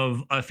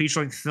of a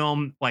feature-length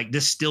film, like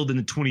distilled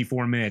into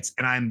 24 minutes.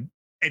 And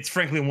it's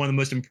frankly one of the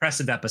most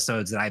impressive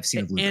episodes that I've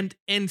seen of Lupin.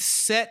 And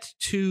set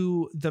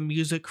to the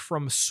music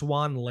from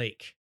Swan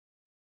Lake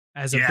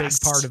as a big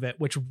part of it,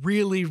 which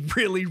really,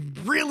 really,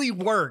 really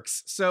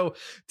works. So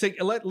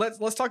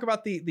let's talk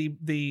about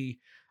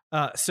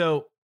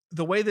so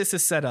the way this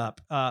is set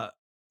up.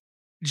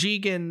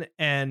 Jigen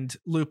and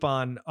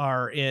Lupin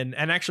are in,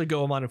 and actually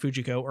Goemon and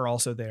Fujiko are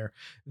also there.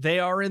 They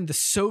are in the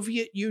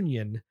Soviet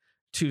Union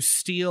to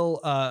steal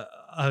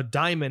a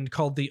diamond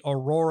called the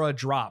Aurora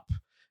Drop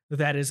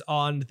that is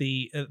on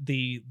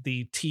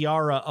the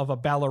tiara of a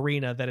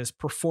ballerina that is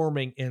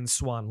performing in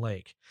Swan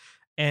Lake.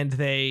 And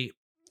they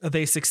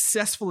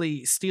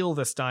successfully steal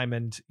this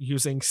diamond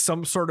using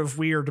some sort of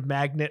weird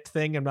magnet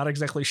thing. I'm not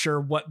exactly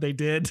sure what they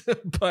did,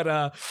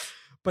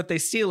 but they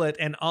steal it,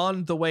 and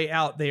on the way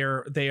out, they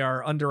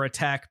are under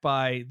attack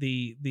by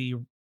the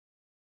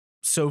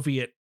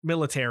Soviet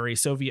military,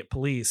 Soviet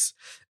police,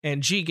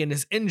 and Jigen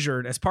is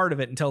injured as part of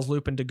it and tells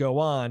Lupin to go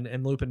on,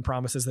 and Lupin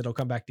promises that he'll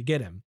come back to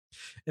get him.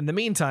 In the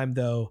meantime,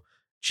 though,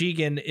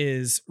 Jigen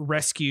is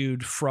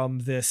rescued from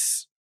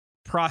this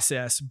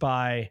process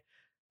by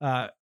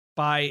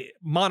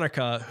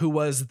Monica, who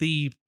was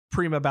the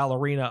prima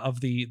ballerina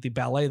of the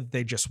ballet that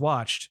they just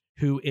watched,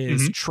 who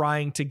is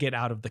trying to get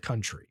out of the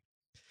country.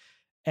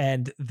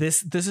 And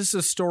this is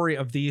a story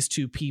of these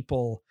two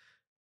people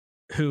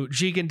who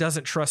Jigen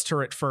doesn't trust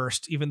her at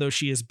first, even though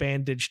she has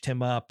bandaged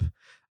him up.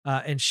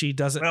 And she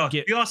doesn't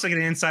you also get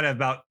an insight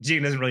about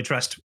Jigen doesn't really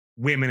trust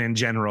women in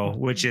general,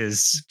 which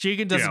is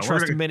Jigen doesn't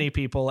trust many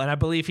people. And I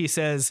believe he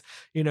says,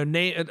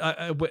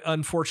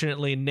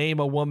 unfortunately, name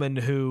a woman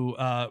who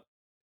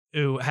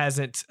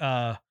hasn't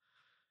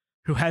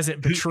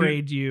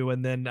betrayed you.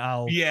 And then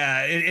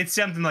it's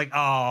something like,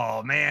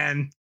 oh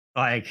man,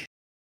 like,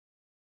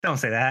 don't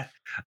say that.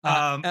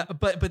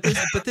 But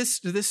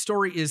this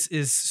story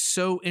is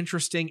so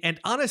interesting and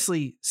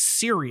honestly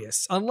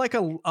serious. Unlike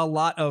a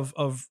lot of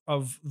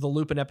the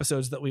Lupin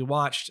episodes that we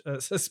watched,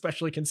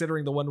 especially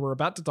considering the one we're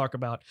about to talk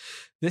about,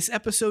 this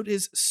episode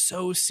is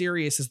so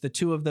serious as the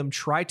two of them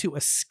try to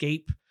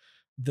escape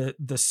the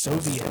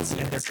Soviets,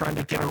 and they're trying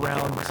to get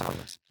around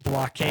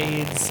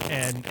blockades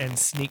and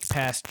sneak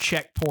past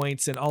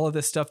checkpoints and all of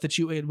this stuff that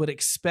you would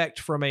expect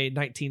from a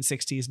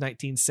 1960s,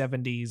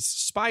 1970s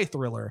spy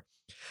thriller.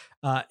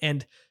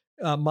 And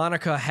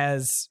Monica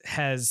has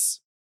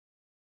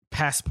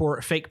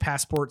fake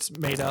passports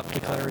made up,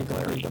 declaring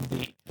them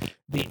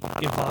the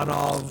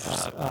Ivanovs,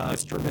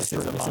 Mr. and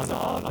Mrs.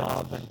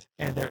 Ivanov,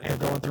 and they're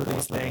going through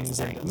these things.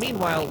 And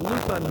meanwhile,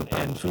 Lupin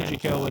and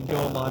Fujiko and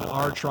Goemon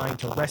are trying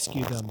to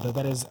rescue them, though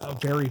that is a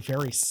very,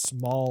 very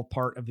small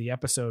part of the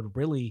episode,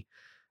 really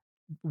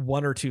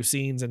one or two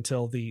scenes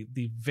until the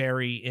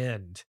very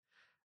end.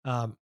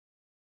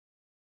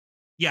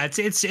 Yeah,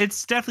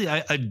 it's definitely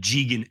a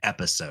Jigen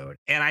episode.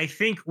 And I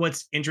think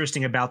what's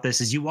interesting about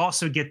this is you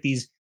also get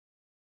these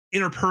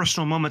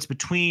interpersonal moments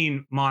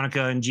between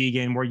Monica and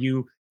Jigen where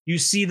you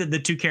see that the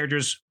two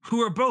characters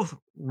who are both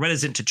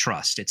reticent to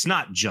trust. It's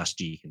not just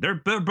Jigen.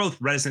 They're both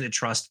reticent to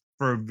trust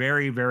for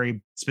very,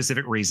 very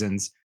specific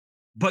reasons.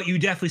 But you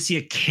definitely see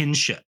a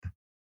kinship.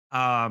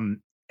 And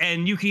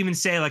you can even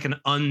say like an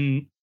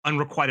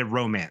unrequited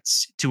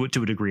romance to a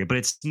degree, but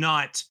it's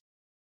not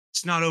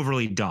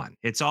overly done.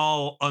 It's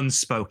all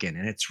unspoken,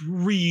 and it's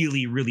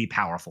really, really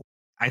powerful.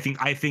 I think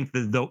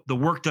the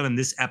work done in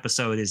this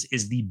episode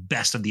is the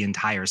best of the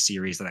entire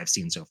series that I've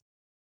seen so far,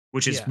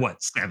 which is 7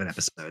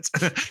 episodes.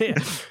 Yeah.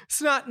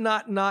 It's not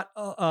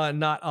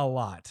a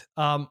lot.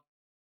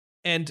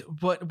 And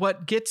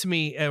what gets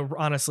me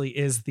honestly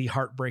is the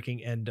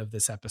heartbreaking end of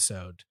this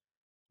episode,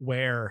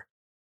 where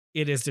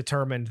it is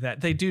determined that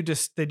they do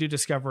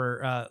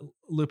discover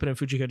Lupin and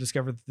Fujiko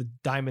discover that the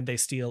diamond they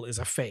steal is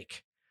a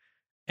fake.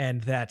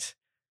 And that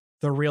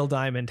the real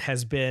diamond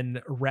has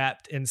been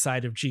wrapped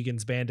inside of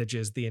Jigen's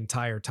bandages the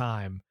entire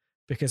time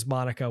because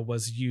Monica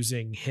was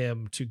using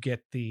him to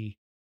get the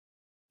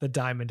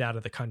diamond out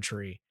of the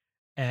country.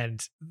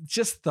 And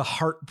just the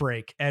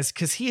heartbreak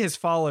because he has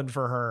fallen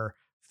for her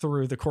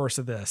through the course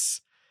of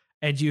this.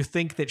 And you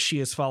think that she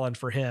has fallen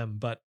for him,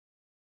 but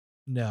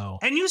no.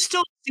 And you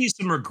still see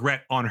some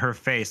regret on her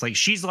face. Like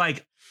she's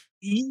like,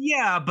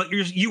 Yeah, but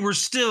you were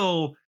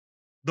still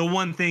the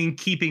one thing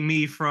keeping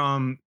me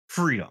from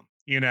freedom,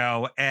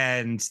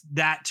 and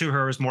that to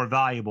her is more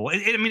valuable. I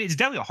mean, it's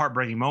definitely a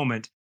heartbreaking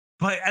moment,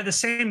 but at the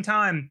same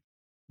time,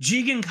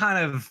 Jigen kind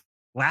of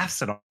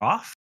laughs it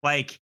off,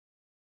 like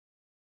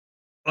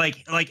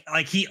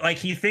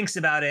he thinks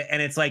about it,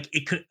 and it's like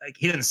it could. Like,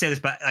 he doesn't say this,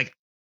 but like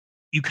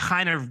you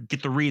kind of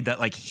get the read that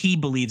like he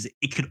believes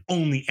it could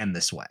only end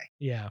this way.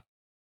 Yeah,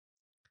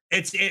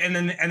 and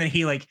then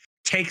he like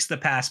takes the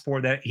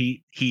passport that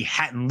he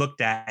hadn't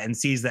looked at and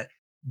sees that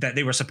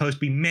they were supposed to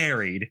be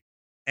married,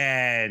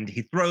 and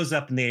he throws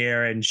up in the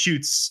air and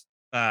shoots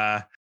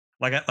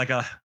like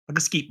a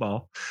skeet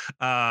ball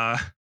or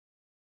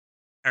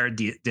a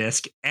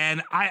disc.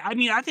 And I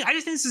just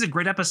think this is a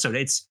great episode.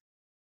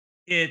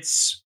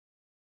 It's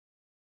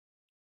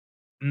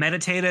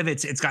meditative.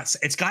 It's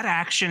got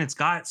action. It's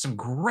got some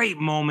great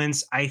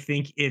moments. I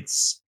think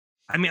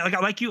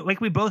like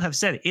we both have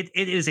said, it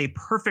is a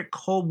perfect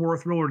Cold War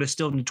thriller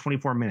distilled into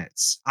 24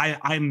 minutes.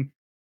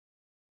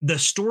 The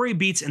story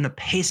beats and the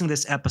pacing of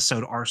this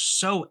episode are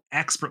so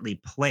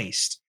expertly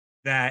placed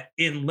that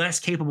in less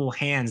capable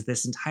hands,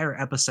 this entire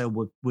episode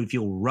would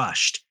feel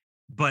rushed.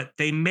 But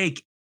they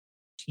make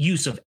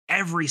use of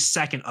every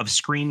second of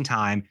screen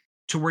time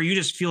to where you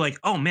just feel like,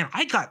 oh man,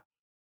 I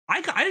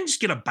didn't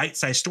just get a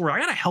bite-sized story. I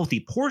got a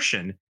healthy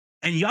portion,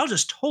 and y'all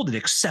just told it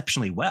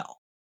exceptionally well.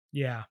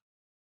 Yeah.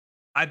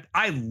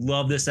 I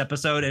love this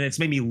episode, and it's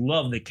made me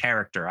love the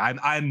character.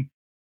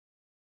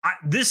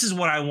 This is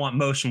what I want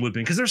most from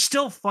Lupin, because there's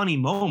still funny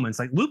moments.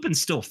 Like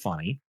Lupin's still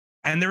funny,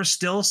 and there's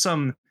still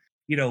some,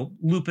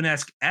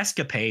 Lupin-esque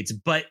escapades,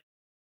 but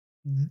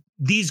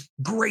these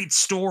great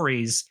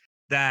stories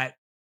that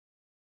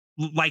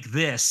like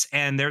this,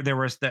 and there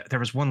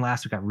was one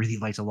last week I really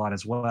liked a lot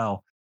as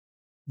well.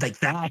 Like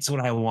that's what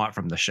I want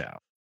from the show.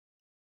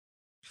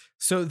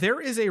 So there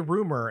is a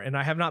rumor, and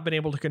I have not been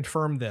able to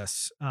confirm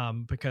this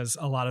because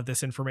a lot of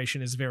this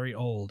information is very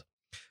old.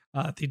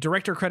 The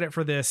director credit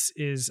for this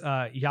is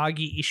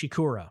Yagi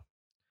Ishikura.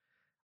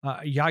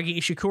 Yagi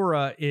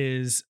Ishikura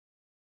is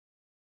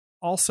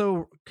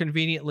also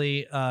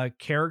conveniently a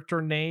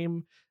character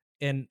name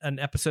in an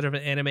episode of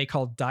an anime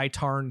called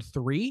Daitarn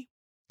 3.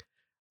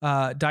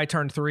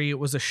 Daitarn 3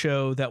 was a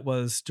show that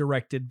was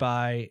directed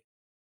by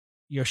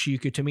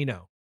Yoshiyuki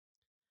Tomino.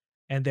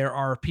 And there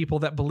are people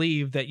that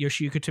believe that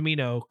Yoshiyuki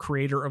Tomino,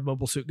 creator of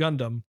Mobile Suit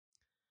Gundam,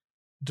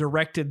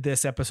 directed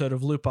this episode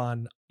of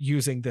Lupin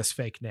using this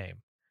fake name.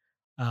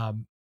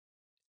 And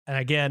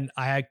again,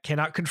 I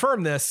cannot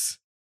confirm this.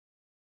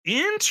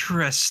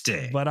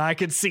 Interesting. But I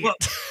could see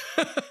it.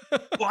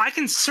 Well, I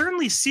can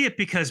certainly see it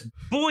because,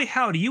 boy,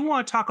 howdy, you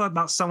want to talk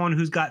about someone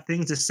who's got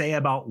things to say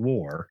about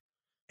war.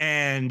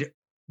 And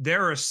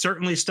there is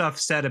certainly stuff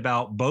said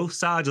about both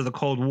sides of the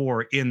Cold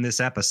War in this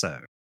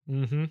episode.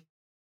 Mm-hmm.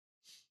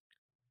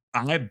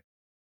 I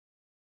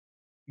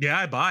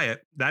buy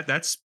it.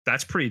 That's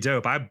pretty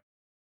dope.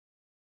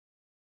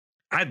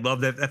 I'd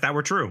love that if that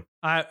were true.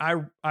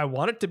 I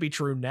want it to be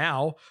true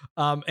now.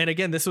 And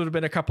again, this would have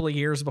been a couple of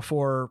years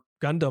before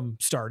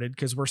Gundam started,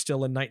 because we're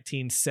still in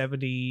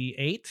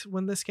 1978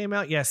 when this came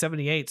out. Yeah,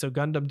 78. So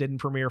Gundam didn't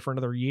premiere for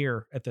another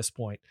year at this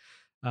point,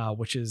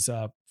 which is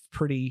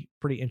pretty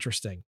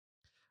interesting.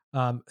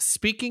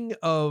 Speaking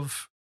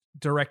of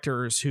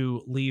directors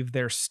who leave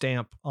their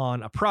stamp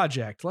on a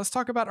project, let's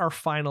talk about our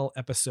final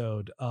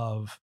episode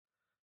of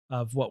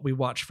what we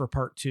watched for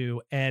part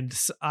 2, and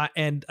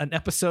an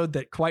episode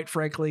that, quite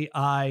frankly,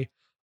 I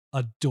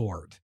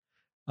adored.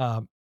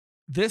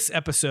 This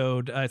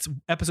episode, it's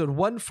episode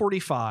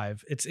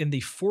 145. It's in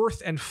the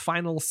 4th and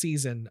final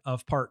season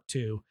of part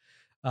 2.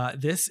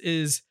 This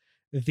is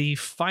the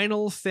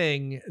final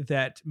thing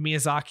that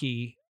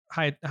Hayao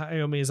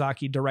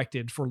Miyazaki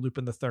directed for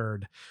Lupin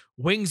III,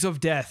 Wings of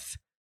Death,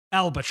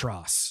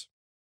 Albatross.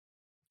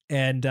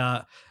 And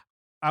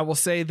I will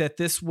say that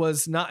this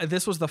was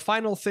the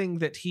final thing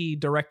that he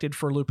directed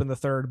for Lupin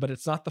III, but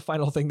it's not the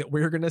final thing that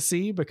we're going to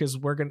see, because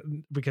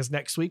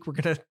next week we're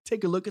going to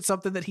take a look at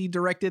something that he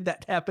directed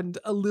that happened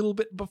a little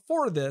bit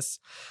before this.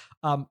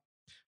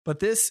 But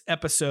this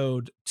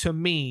episode to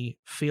me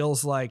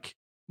feels like,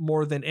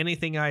 more than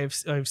anything I've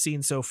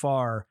seen so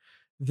far,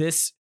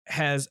 this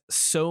has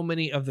so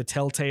many of the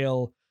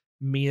telltale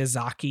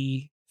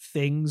Miyazaki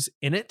things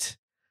in it,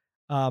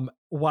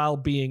 while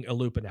being a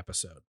Lupin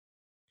episode.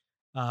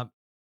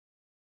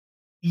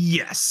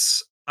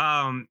 Yes.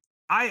 I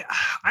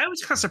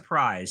was kind of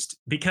surprised,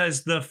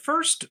 because the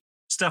first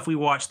stuff we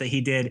watched that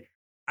he did,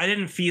 I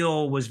didn't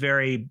feel was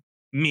very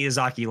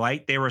Miyazaki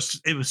light. It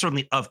was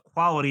certainly of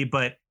quality,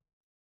 but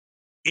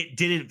I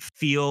didn't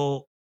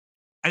feel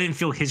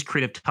his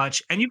creative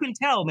touch. And you can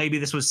tell maybe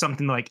this was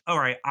something like, all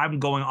right, I'm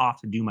going off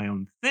to do my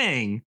own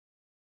thing.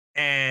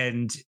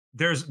 And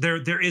there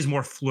is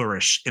more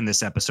flourish in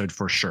this episode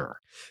for sure.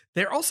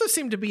 There also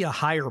seemed to be a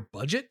higher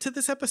budget to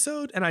this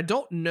episode, and I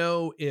don't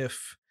know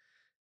if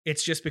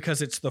it's just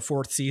because it's the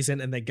 4th season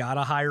and they got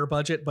a higher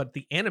budget, but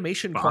the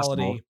animation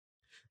quality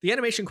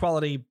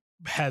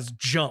has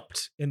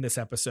jumped in this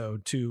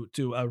episode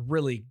to a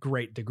really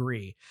great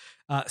degree.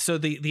 So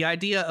the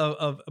idea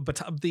of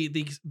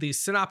the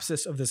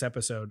synopsis of this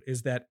episode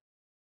is that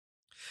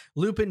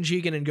Lupin,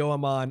 Jigen, and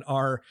Goemon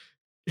are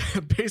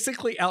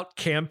basically out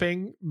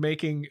camping,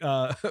 making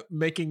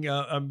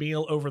a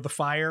meal over the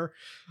fire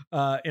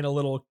in a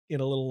little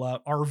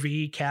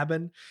RV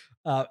cabin,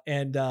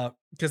 and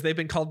because they've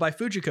been called by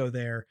Fujiko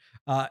there.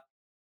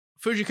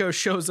 Fujiko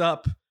shows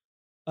up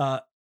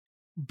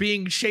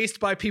being chased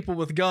by people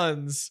with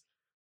guns,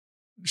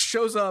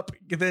 shows up,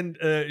 then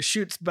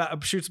shoots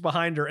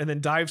behind her, and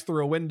then dives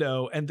through a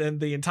window, and then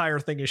the entire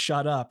thing is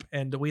shut up.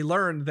 And we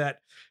learn that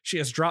she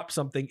has dropped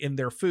something in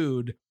their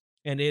food,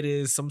 and it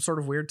is some sort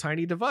of weird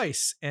tiny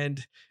device.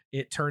 And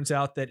it turns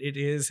out that it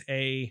is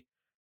a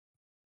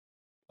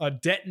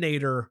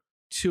detonator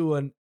to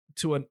an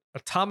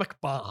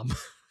atomic bomb.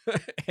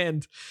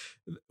 And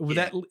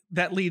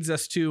that leads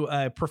us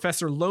to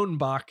Professor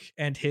Lohnbach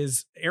and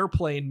his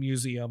airplane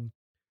museum,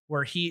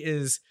 where he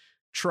is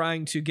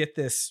trying to get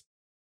this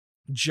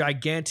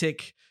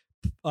gigantic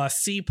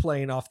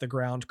seaplane off the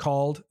ground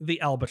called the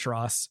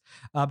Albatross,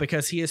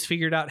 because he has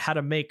figured out how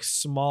to make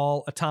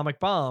small atomic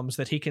bombs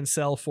that he can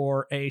sell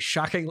for a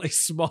shockingly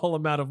small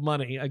amount of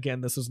money.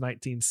 Again, this was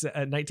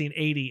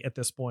 1980 at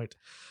this point.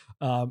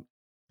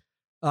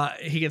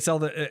 He can sell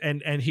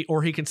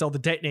he can sell the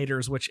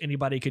detonators, which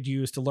anybody could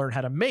use to learn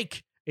how to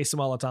make a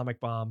small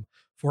atomic bomb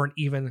for an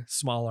even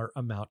smaller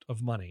amount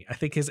of money. I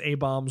think his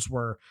A-bombs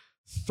were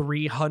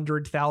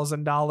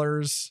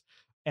 $300,000,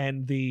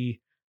 and the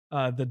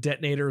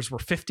detonators were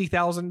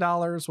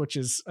 $50,000, which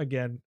is,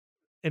 again,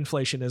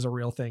 inflation is a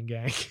real thing,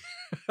 gang.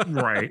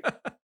 Right.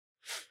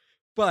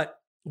 But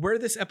where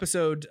this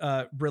episode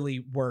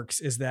really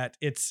works is that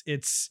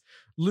it's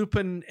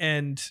Lupin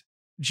and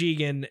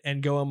Jigen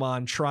and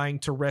Goemon trying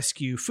to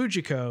rescue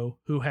Fujiko,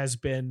 who has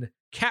been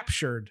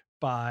captured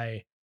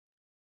by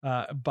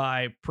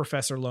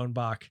Professor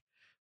Lohnbach,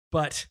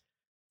 but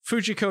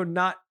Fujiko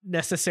not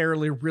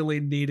necessarily really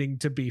needing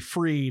to be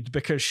freed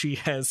because she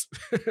is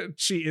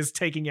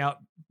taking out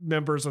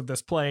members of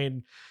this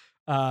plane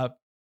half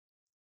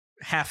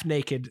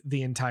naked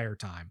the entire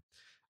time.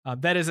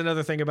 That is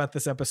another thing about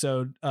this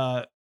episode.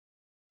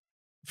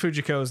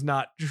 Fujiko is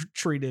not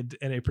treated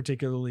in a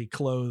particularly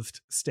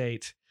clothed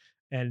state.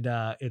 And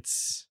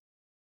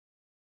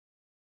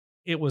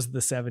it was the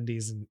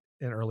 70s and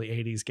early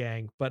 80s,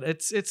 gang. But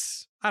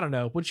it's I don't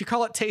know. Would you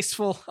call it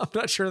tasteful? I'm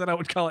not sure that I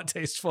would call it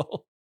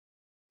tasteful.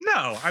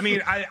 No, I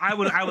mean, I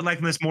would like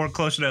this more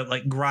closer to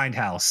like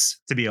Grindhouse,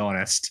 to be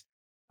honest,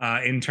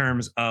 in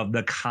terms of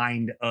the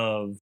kind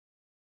of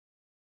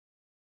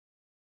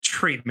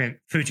treatment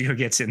Fujiko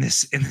gets in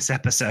this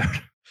episode.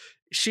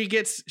 She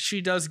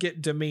does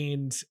get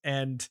demeaned,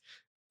 and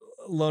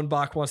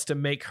Lohnbach wants to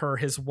make her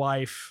his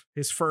wife,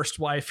 his first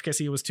wife, because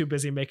he was too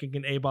busy making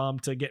an A-bomb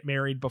to get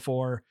married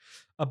before.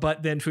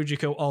 But then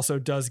Fujiko also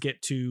does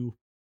get to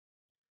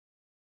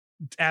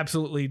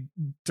absolutely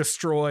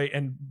destroy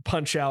and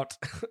punch out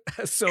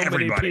so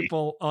Everybody. many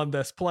people on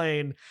this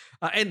plane.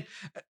 And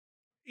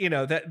you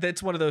know,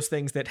 that's one of those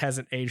things that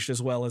hasn't aged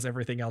as well as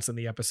everything else in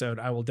the episode.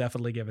 I will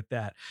definitely give it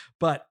that.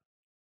 But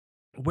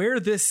where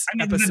this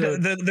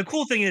episode, the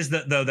cool thing is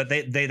that though that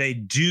they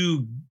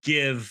do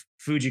give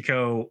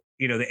Fujiko,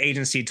 you know, the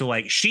agency to,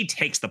 like, she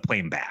takes the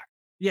plane back.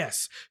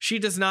 Yes, she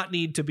does not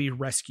need to be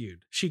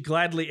rescued. She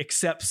gladly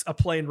accepts a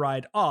plane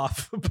ride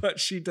off, but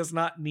she does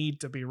not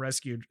need to be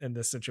rescued in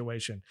this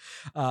situation.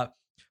 But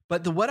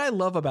what I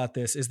love about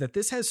this is that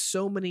this has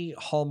so many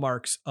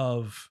hallmarks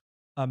of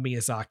a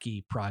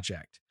Miyazaki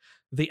project.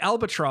 The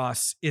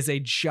Albatross is a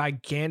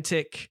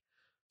gigantic,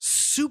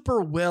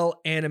 super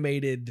well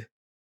animated,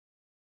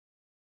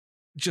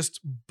 just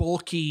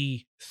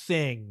bulky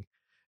thing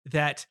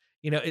that,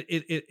 you know,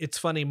 it's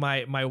funny.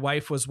 My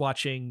wife was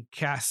watching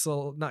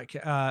Castle, not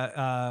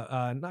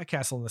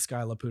Castle in the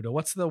Sky, Laputa.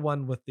 What's the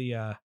one with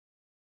the?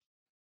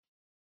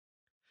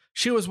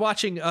 She was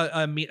watching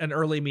an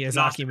early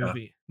Miyazaki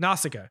movie,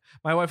 Nausicaa.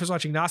 My wife was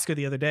watching Nausicaa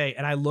the other day,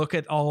 and I look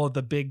at all of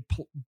the big,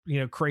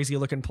 crazy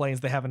looking planes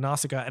they have in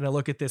Nausicaa, and I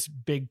look at this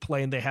big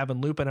plane they have in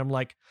Lupin. I'm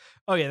like,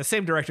 oh yeah, the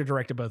same director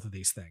directed both of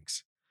these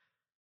things,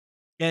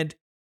 and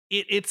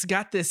it's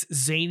got this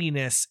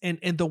zaniness and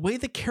the way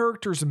the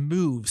characters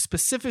move,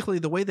 specifically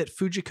the way that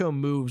Fujiko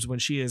moves when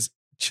she is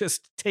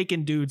just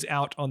taking dudes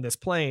out on this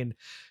plane.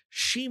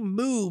 She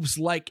moves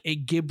like a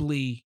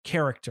Ghibli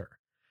character.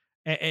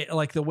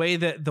 Like the way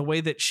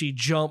that she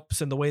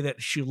jumps and the way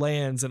that she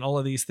lands and all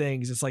of these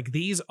things. It's like,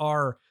 these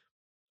are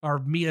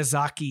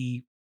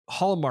Miyazaki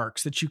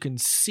hallmarks that you can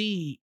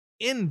see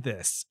in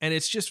this. And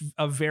it's just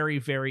a very,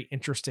 very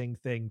interesting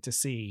thing to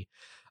see,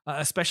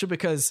 especially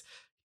because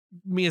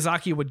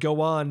Miyazaki would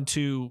go on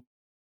to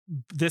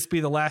this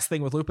be the last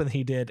thing with Lupin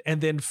he did, and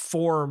then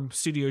form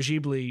Studio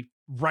Ghibli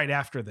right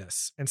after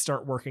this and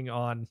start working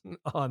on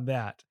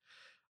that.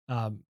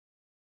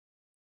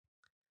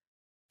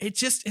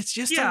 It's just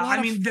yeah. A lot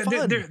I mean,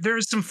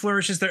 there's some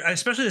flourishes there,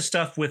 especially the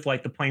stuff with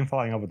like the plane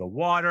falling over the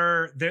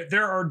water.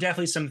 There are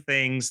definitely some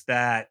things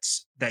that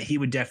he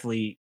would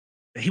definitely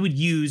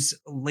use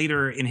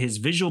later in his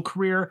visual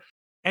career,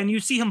 and you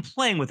see him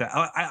playing with it.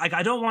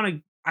 I don't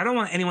want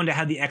anyone to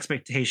have the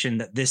expectation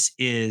that this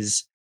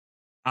is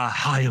a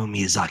Hayao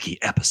Miyazaki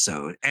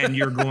episode, and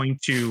you're going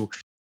to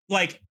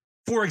like,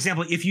 for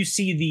example, if you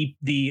see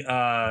the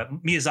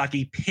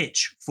Miyazaki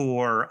pitch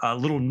for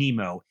Little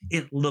Nemo,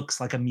 it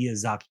looks like a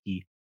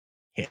Miyazaki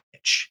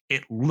pitch.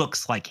 It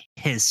looks like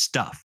his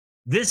stuff.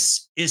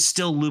 This is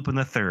still Lupin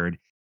the Third.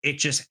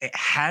 It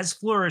has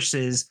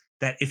flourishes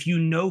that if you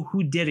know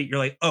who did it, you're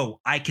like, oh,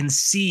 I can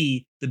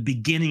see the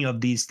beginning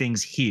of these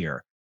things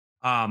here.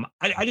 I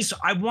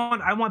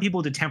want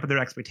people to temper their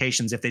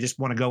expectations if they just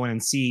want to go in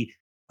and see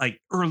like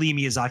early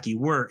Miyazaki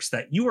works,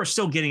 that you are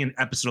still getting an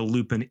episode of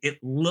Lupin. It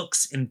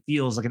looks and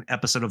feels like an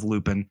episode of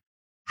Lupin.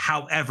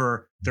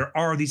 However, there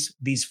are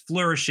these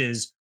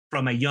flourishes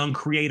from a young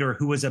creator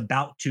who is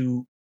about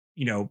to,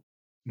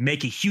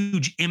 make a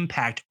huge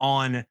impact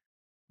on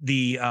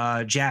the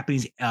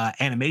Japanese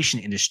animation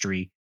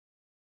industry.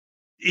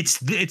 It's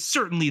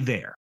certainly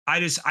there. I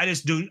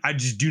just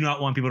do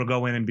not want people to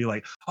go in and be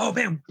like, oh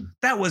man,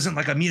 that wasn't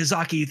like a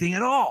Miyazaki thing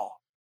at all.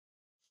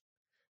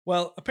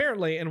 Well,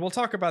 apparently, and we'll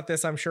talk about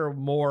this, I'm sure,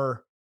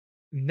 more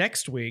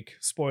next week.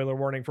 Spoiler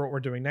warning for what we're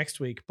doing next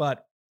week.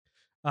 But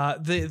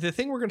the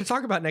thing we're going to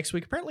talk about next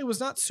week apparently was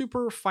not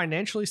super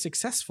financially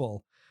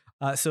successful.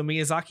 So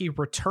Miyazaki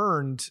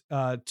returned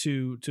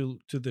to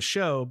the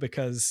show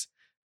because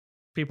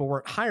people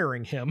weren't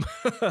hiring him.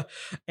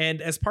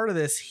 And as part of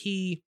this,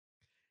 he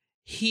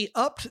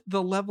upped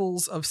the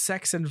levels of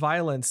sex and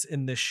violence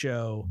in this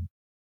show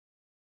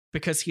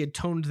because he had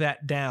toned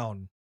that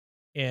down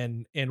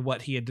in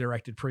what he had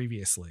directed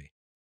previously,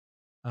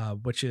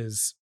 which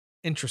is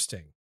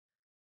interesting,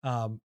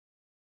 and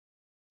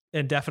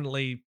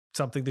definitely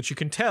something that you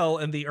can tell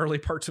in the early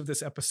parts of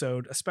this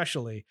episode,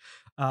 especially.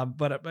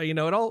 But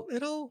it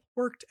all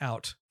worked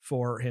out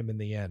for him in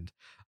the end.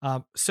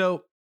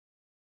 So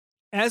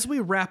as we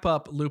wrap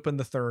up Lupin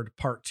the Third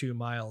Part 2,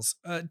 Miles,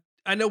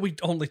 I know we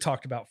only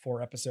talked about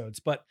 4 episodes,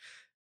 but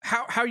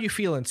how are you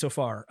feeling so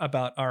far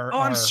about our?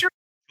 I'm sure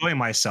enjoying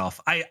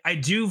myself. I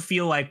do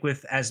feel like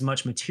with as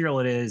much material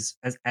it is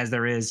as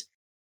there is,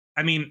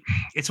 I mean,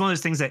 it's one of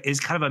those things that is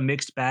kind of a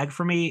mixed bag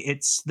for me.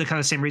 It's the kind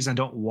of same reason I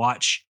don't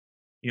watch,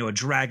 a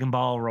Dragon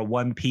Ball or a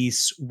One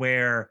Piece,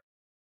 where,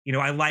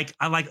 I like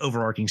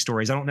overarching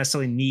stories. I don't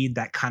necessarily need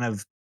that kind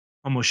of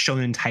almost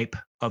shonen type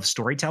of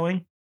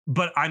storytelling,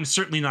 but I'm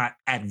certainly not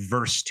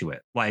adverse to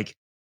it. Like,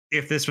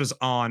 if this was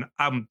on,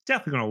 I'm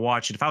definitely going to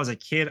watch it. If I was a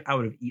kid, I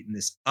would have eaten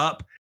this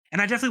up,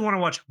 and I definitely want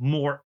to watch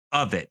more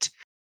of it.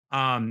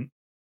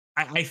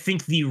 I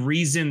think the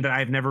reason that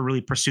I've never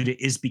really pursued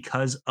it is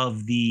because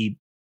of the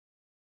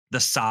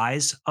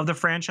size of the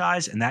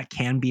franchise, and that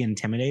can be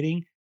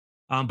intimidating.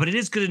 But it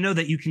is good to know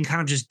that you can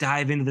kind of just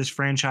dive into this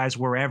franchise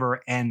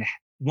wherever, and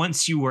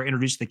once you are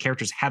introduced to the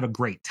characters, have a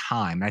great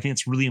time. And I think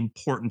it's really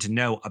important to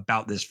know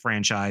about this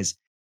franchise.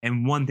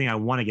 And one thing I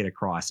want to get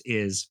across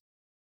is,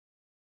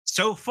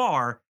 so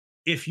far,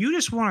 if you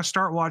just want to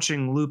start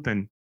watching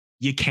Lupin,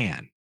 you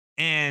can.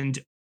 And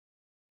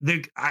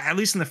at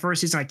least in the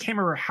first season, I can't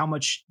remember how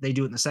much they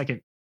do it in the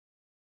second.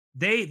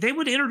 They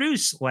would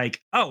introduce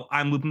like, oh,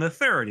 I'm Lupin the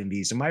Third, and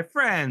these are my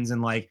friends,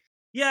 and like,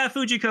 yeah,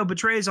 Fujiko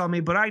betrays on me,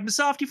 but I'm the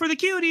softie for the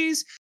cuties.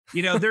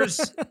 There's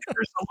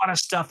a lot of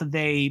stuff that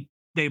they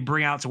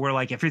bring out to where,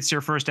 like, if it's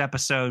your first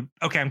episode,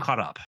 okay, I'm caught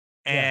up,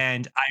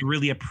 and I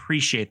really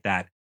appreciate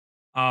that.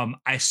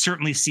 I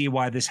certainly see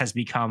why this has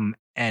become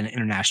an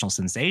international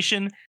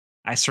sensation.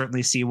 I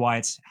certainly see why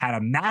it's had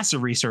a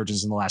massive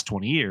resurgence in the last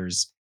 20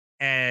 years.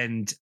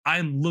 And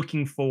I'm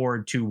looking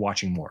forward to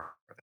watching more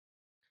of it.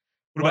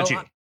 What about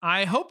you?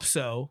 I hope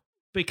so,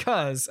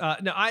 because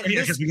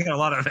because we got a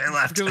lot of it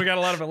left. Because we got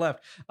a lot of it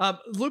left.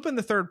 Lupin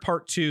the Third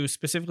Part 2,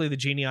 specifically the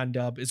Genion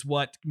dub, is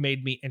what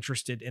made me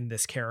interested in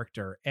this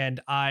character.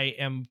 And I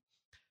am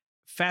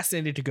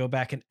fascinated to go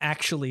back and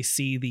actually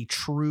see the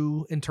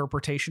true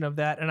interpretation of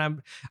that. And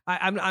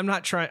I'm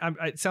not trying.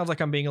 It sounds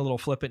like I'm being a little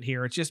flippant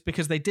here. It's just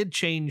because they did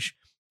change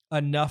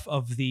enough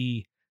of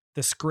the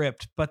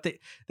script, but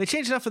they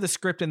changed enough of the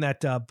script in that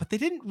dub, but they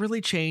didn't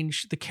really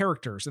change the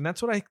characters. And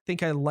that's what I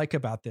think I like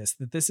about this,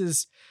 that this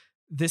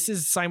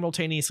is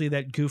simultaneously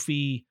that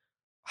goofy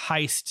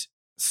heist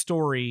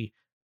story,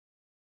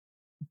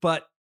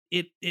 but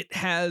it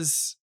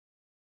has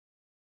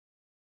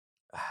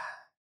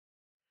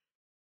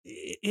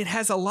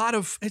a lot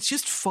of, it's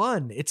just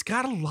fun. It's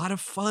got a lot of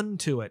fun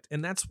to it.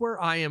 And that's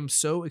where I am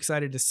so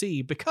excited to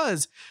see,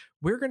 because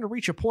we're going to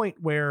reach a point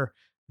where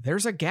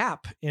there's a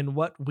gap in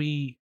what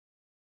we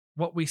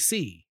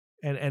see.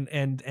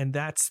 And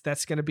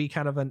that's going to be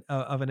kind of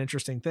an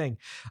interesting thing.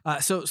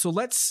 So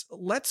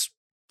let's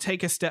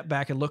take a step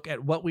back and look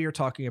at what we are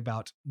talking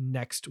about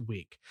next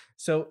week.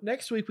 So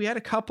next week we had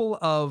a couple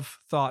of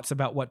thoughts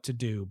about what to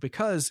do,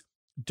 because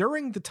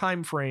during the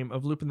time frame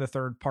of Lupin the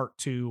Third Part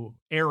 2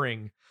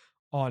 airing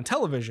on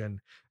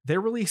television, they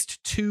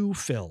released 2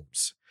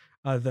 films.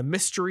 The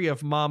Mystery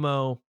of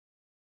Mamo,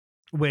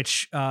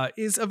 which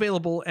is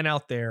available and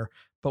out there,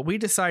 but we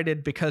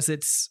decided, because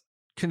it's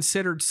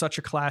considered such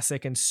a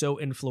classic and so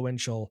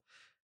influential,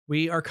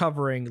 we are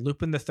covering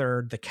Lupin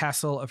III, The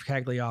Castle of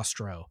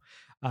Cagliostro,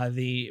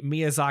 the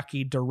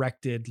Miyazaki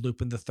directed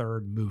Lupin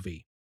III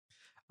movie.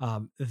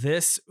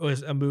 This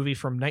was a movie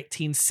from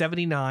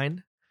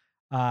 1979,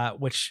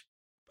 which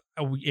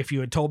if you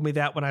had told me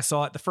that when I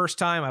saw it the first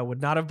time, I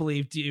would not have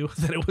believed you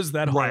that it was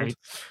that right.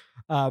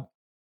 old.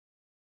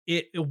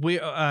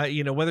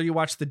 Whether you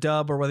watch the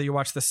dub or whether you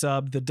watch the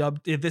sub,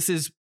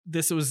 this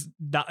was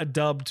not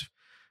dubbed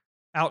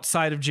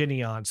outside of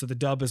Geneon, so the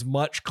dub is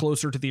much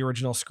closer to the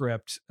original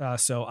script.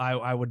 So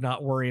I would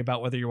not worry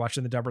about whether you're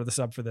watching the dub or the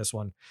sub for this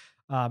one.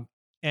 And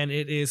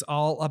it is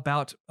all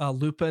about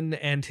Lupin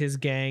and his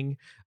gang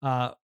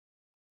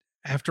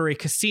after a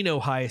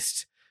casino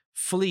heist,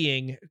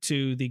 fleeing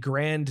to the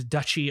Grand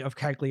Duchy of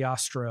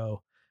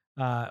Cagliostro,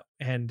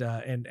 and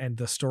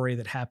the story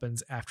that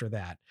happens after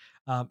that.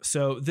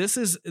 So this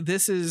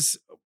is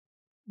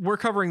we're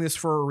covering this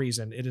for a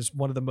reason. It is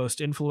one of the most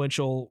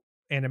influential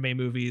anime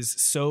movies.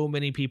 So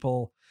many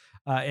people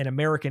in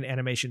American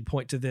animation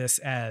point to this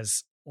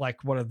as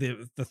like one of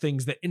the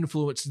things that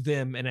influenced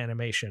them in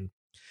animation.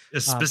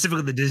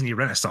 Specifically the Disney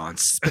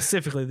Renaissance.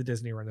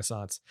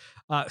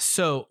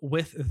 So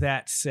with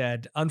that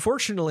said,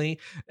 unfortunately,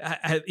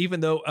 even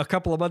though a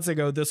couple of months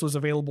ago this was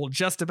available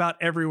just about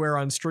everywhere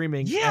on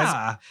streaming,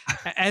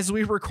 as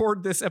we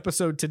record this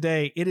episode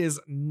today, it is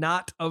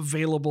not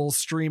available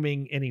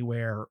streaming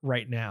anywhere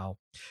right now.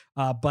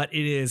 But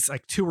it is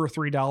like $2 or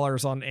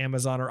 $3 on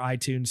Amazon or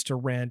iTunes to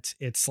rent.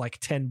 It's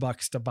like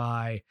 $10 to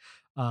buy.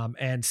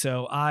 And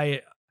so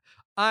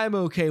I'm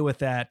okay with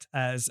that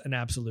as an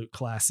absolute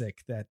classic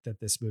that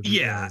this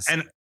movie is.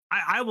 And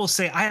I will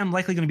say I am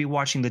likely going to be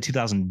watching the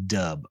 2000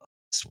 dub.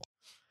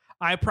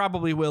 I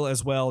probably will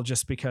as well,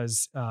 just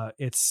because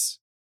it's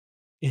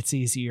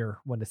easier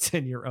when it's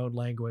in your own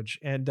language.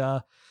 And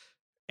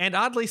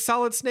oddly,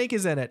 Solid Snake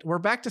is in it. We're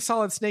back to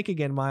Solid Snake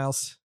again,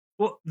 Miles.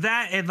 Well,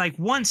 that and like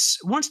once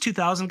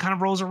 2000 kind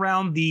of rolls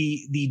around,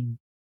 the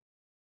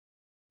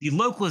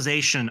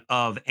localization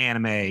of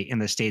anime in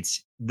the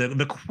States,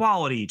 the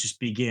quality just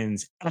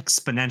begins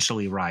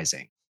exponentially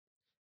rising.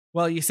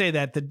 Well, you say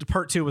that the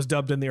part 2 was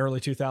dubbed in the early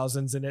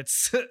 2000s, and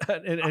it's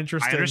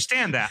interesting. I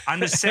understand that. I'm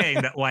just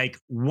saying that like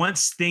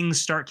once things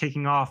start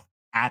kicking off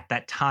at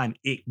that time,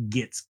 it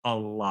gets a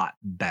lot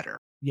better.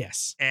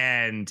 Yes.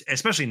 And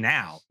especially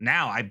now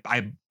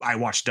I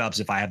watch dubs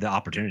if I have the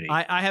opportunity.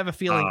 I have a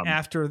feeling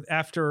after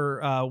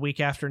week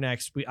after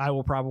next, I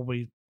will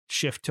probably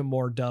shift to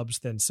more dubs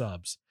than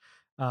subs.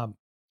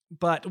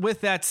 But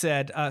with that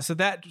said, so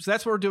that's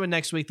what we're doing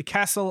next week. The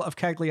Castle of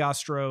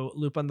Cagliostro,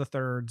 Lupin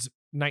III's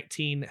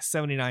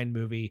 1979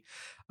 movie.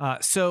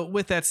 So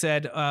with that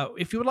said,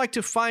 if you would like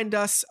to find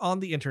us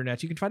on the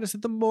internet, you can find us at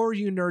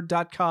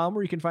themoreyounerd.com,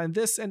 where you can find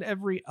this and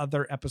every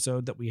other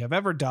episode that we have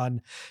ever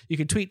done. You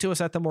can tweet to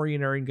us at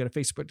themoreyounerd and go to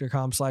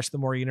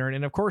facebook.com/themoreyounerd.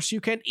 And of course,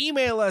 you can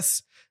email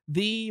us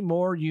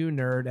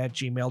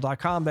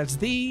themoreyounerd@gmail.com. That's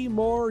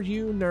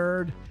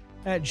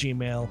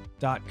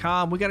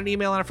themoreyounerd@gmail.com. We got an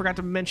email and I forgot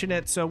to mention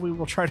it, so we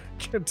will try to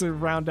get to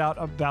round out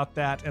about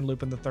that and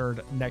Lupin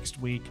III next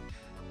week.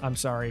 I'm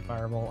sorry,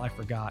 Fireball, I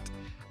forgot.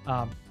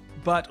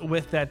 But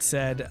with that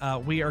said,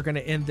 we are going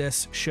to end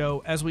this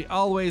show as we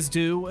always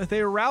do with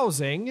a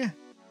rousing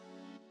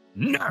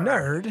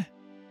nerd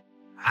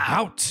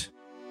out.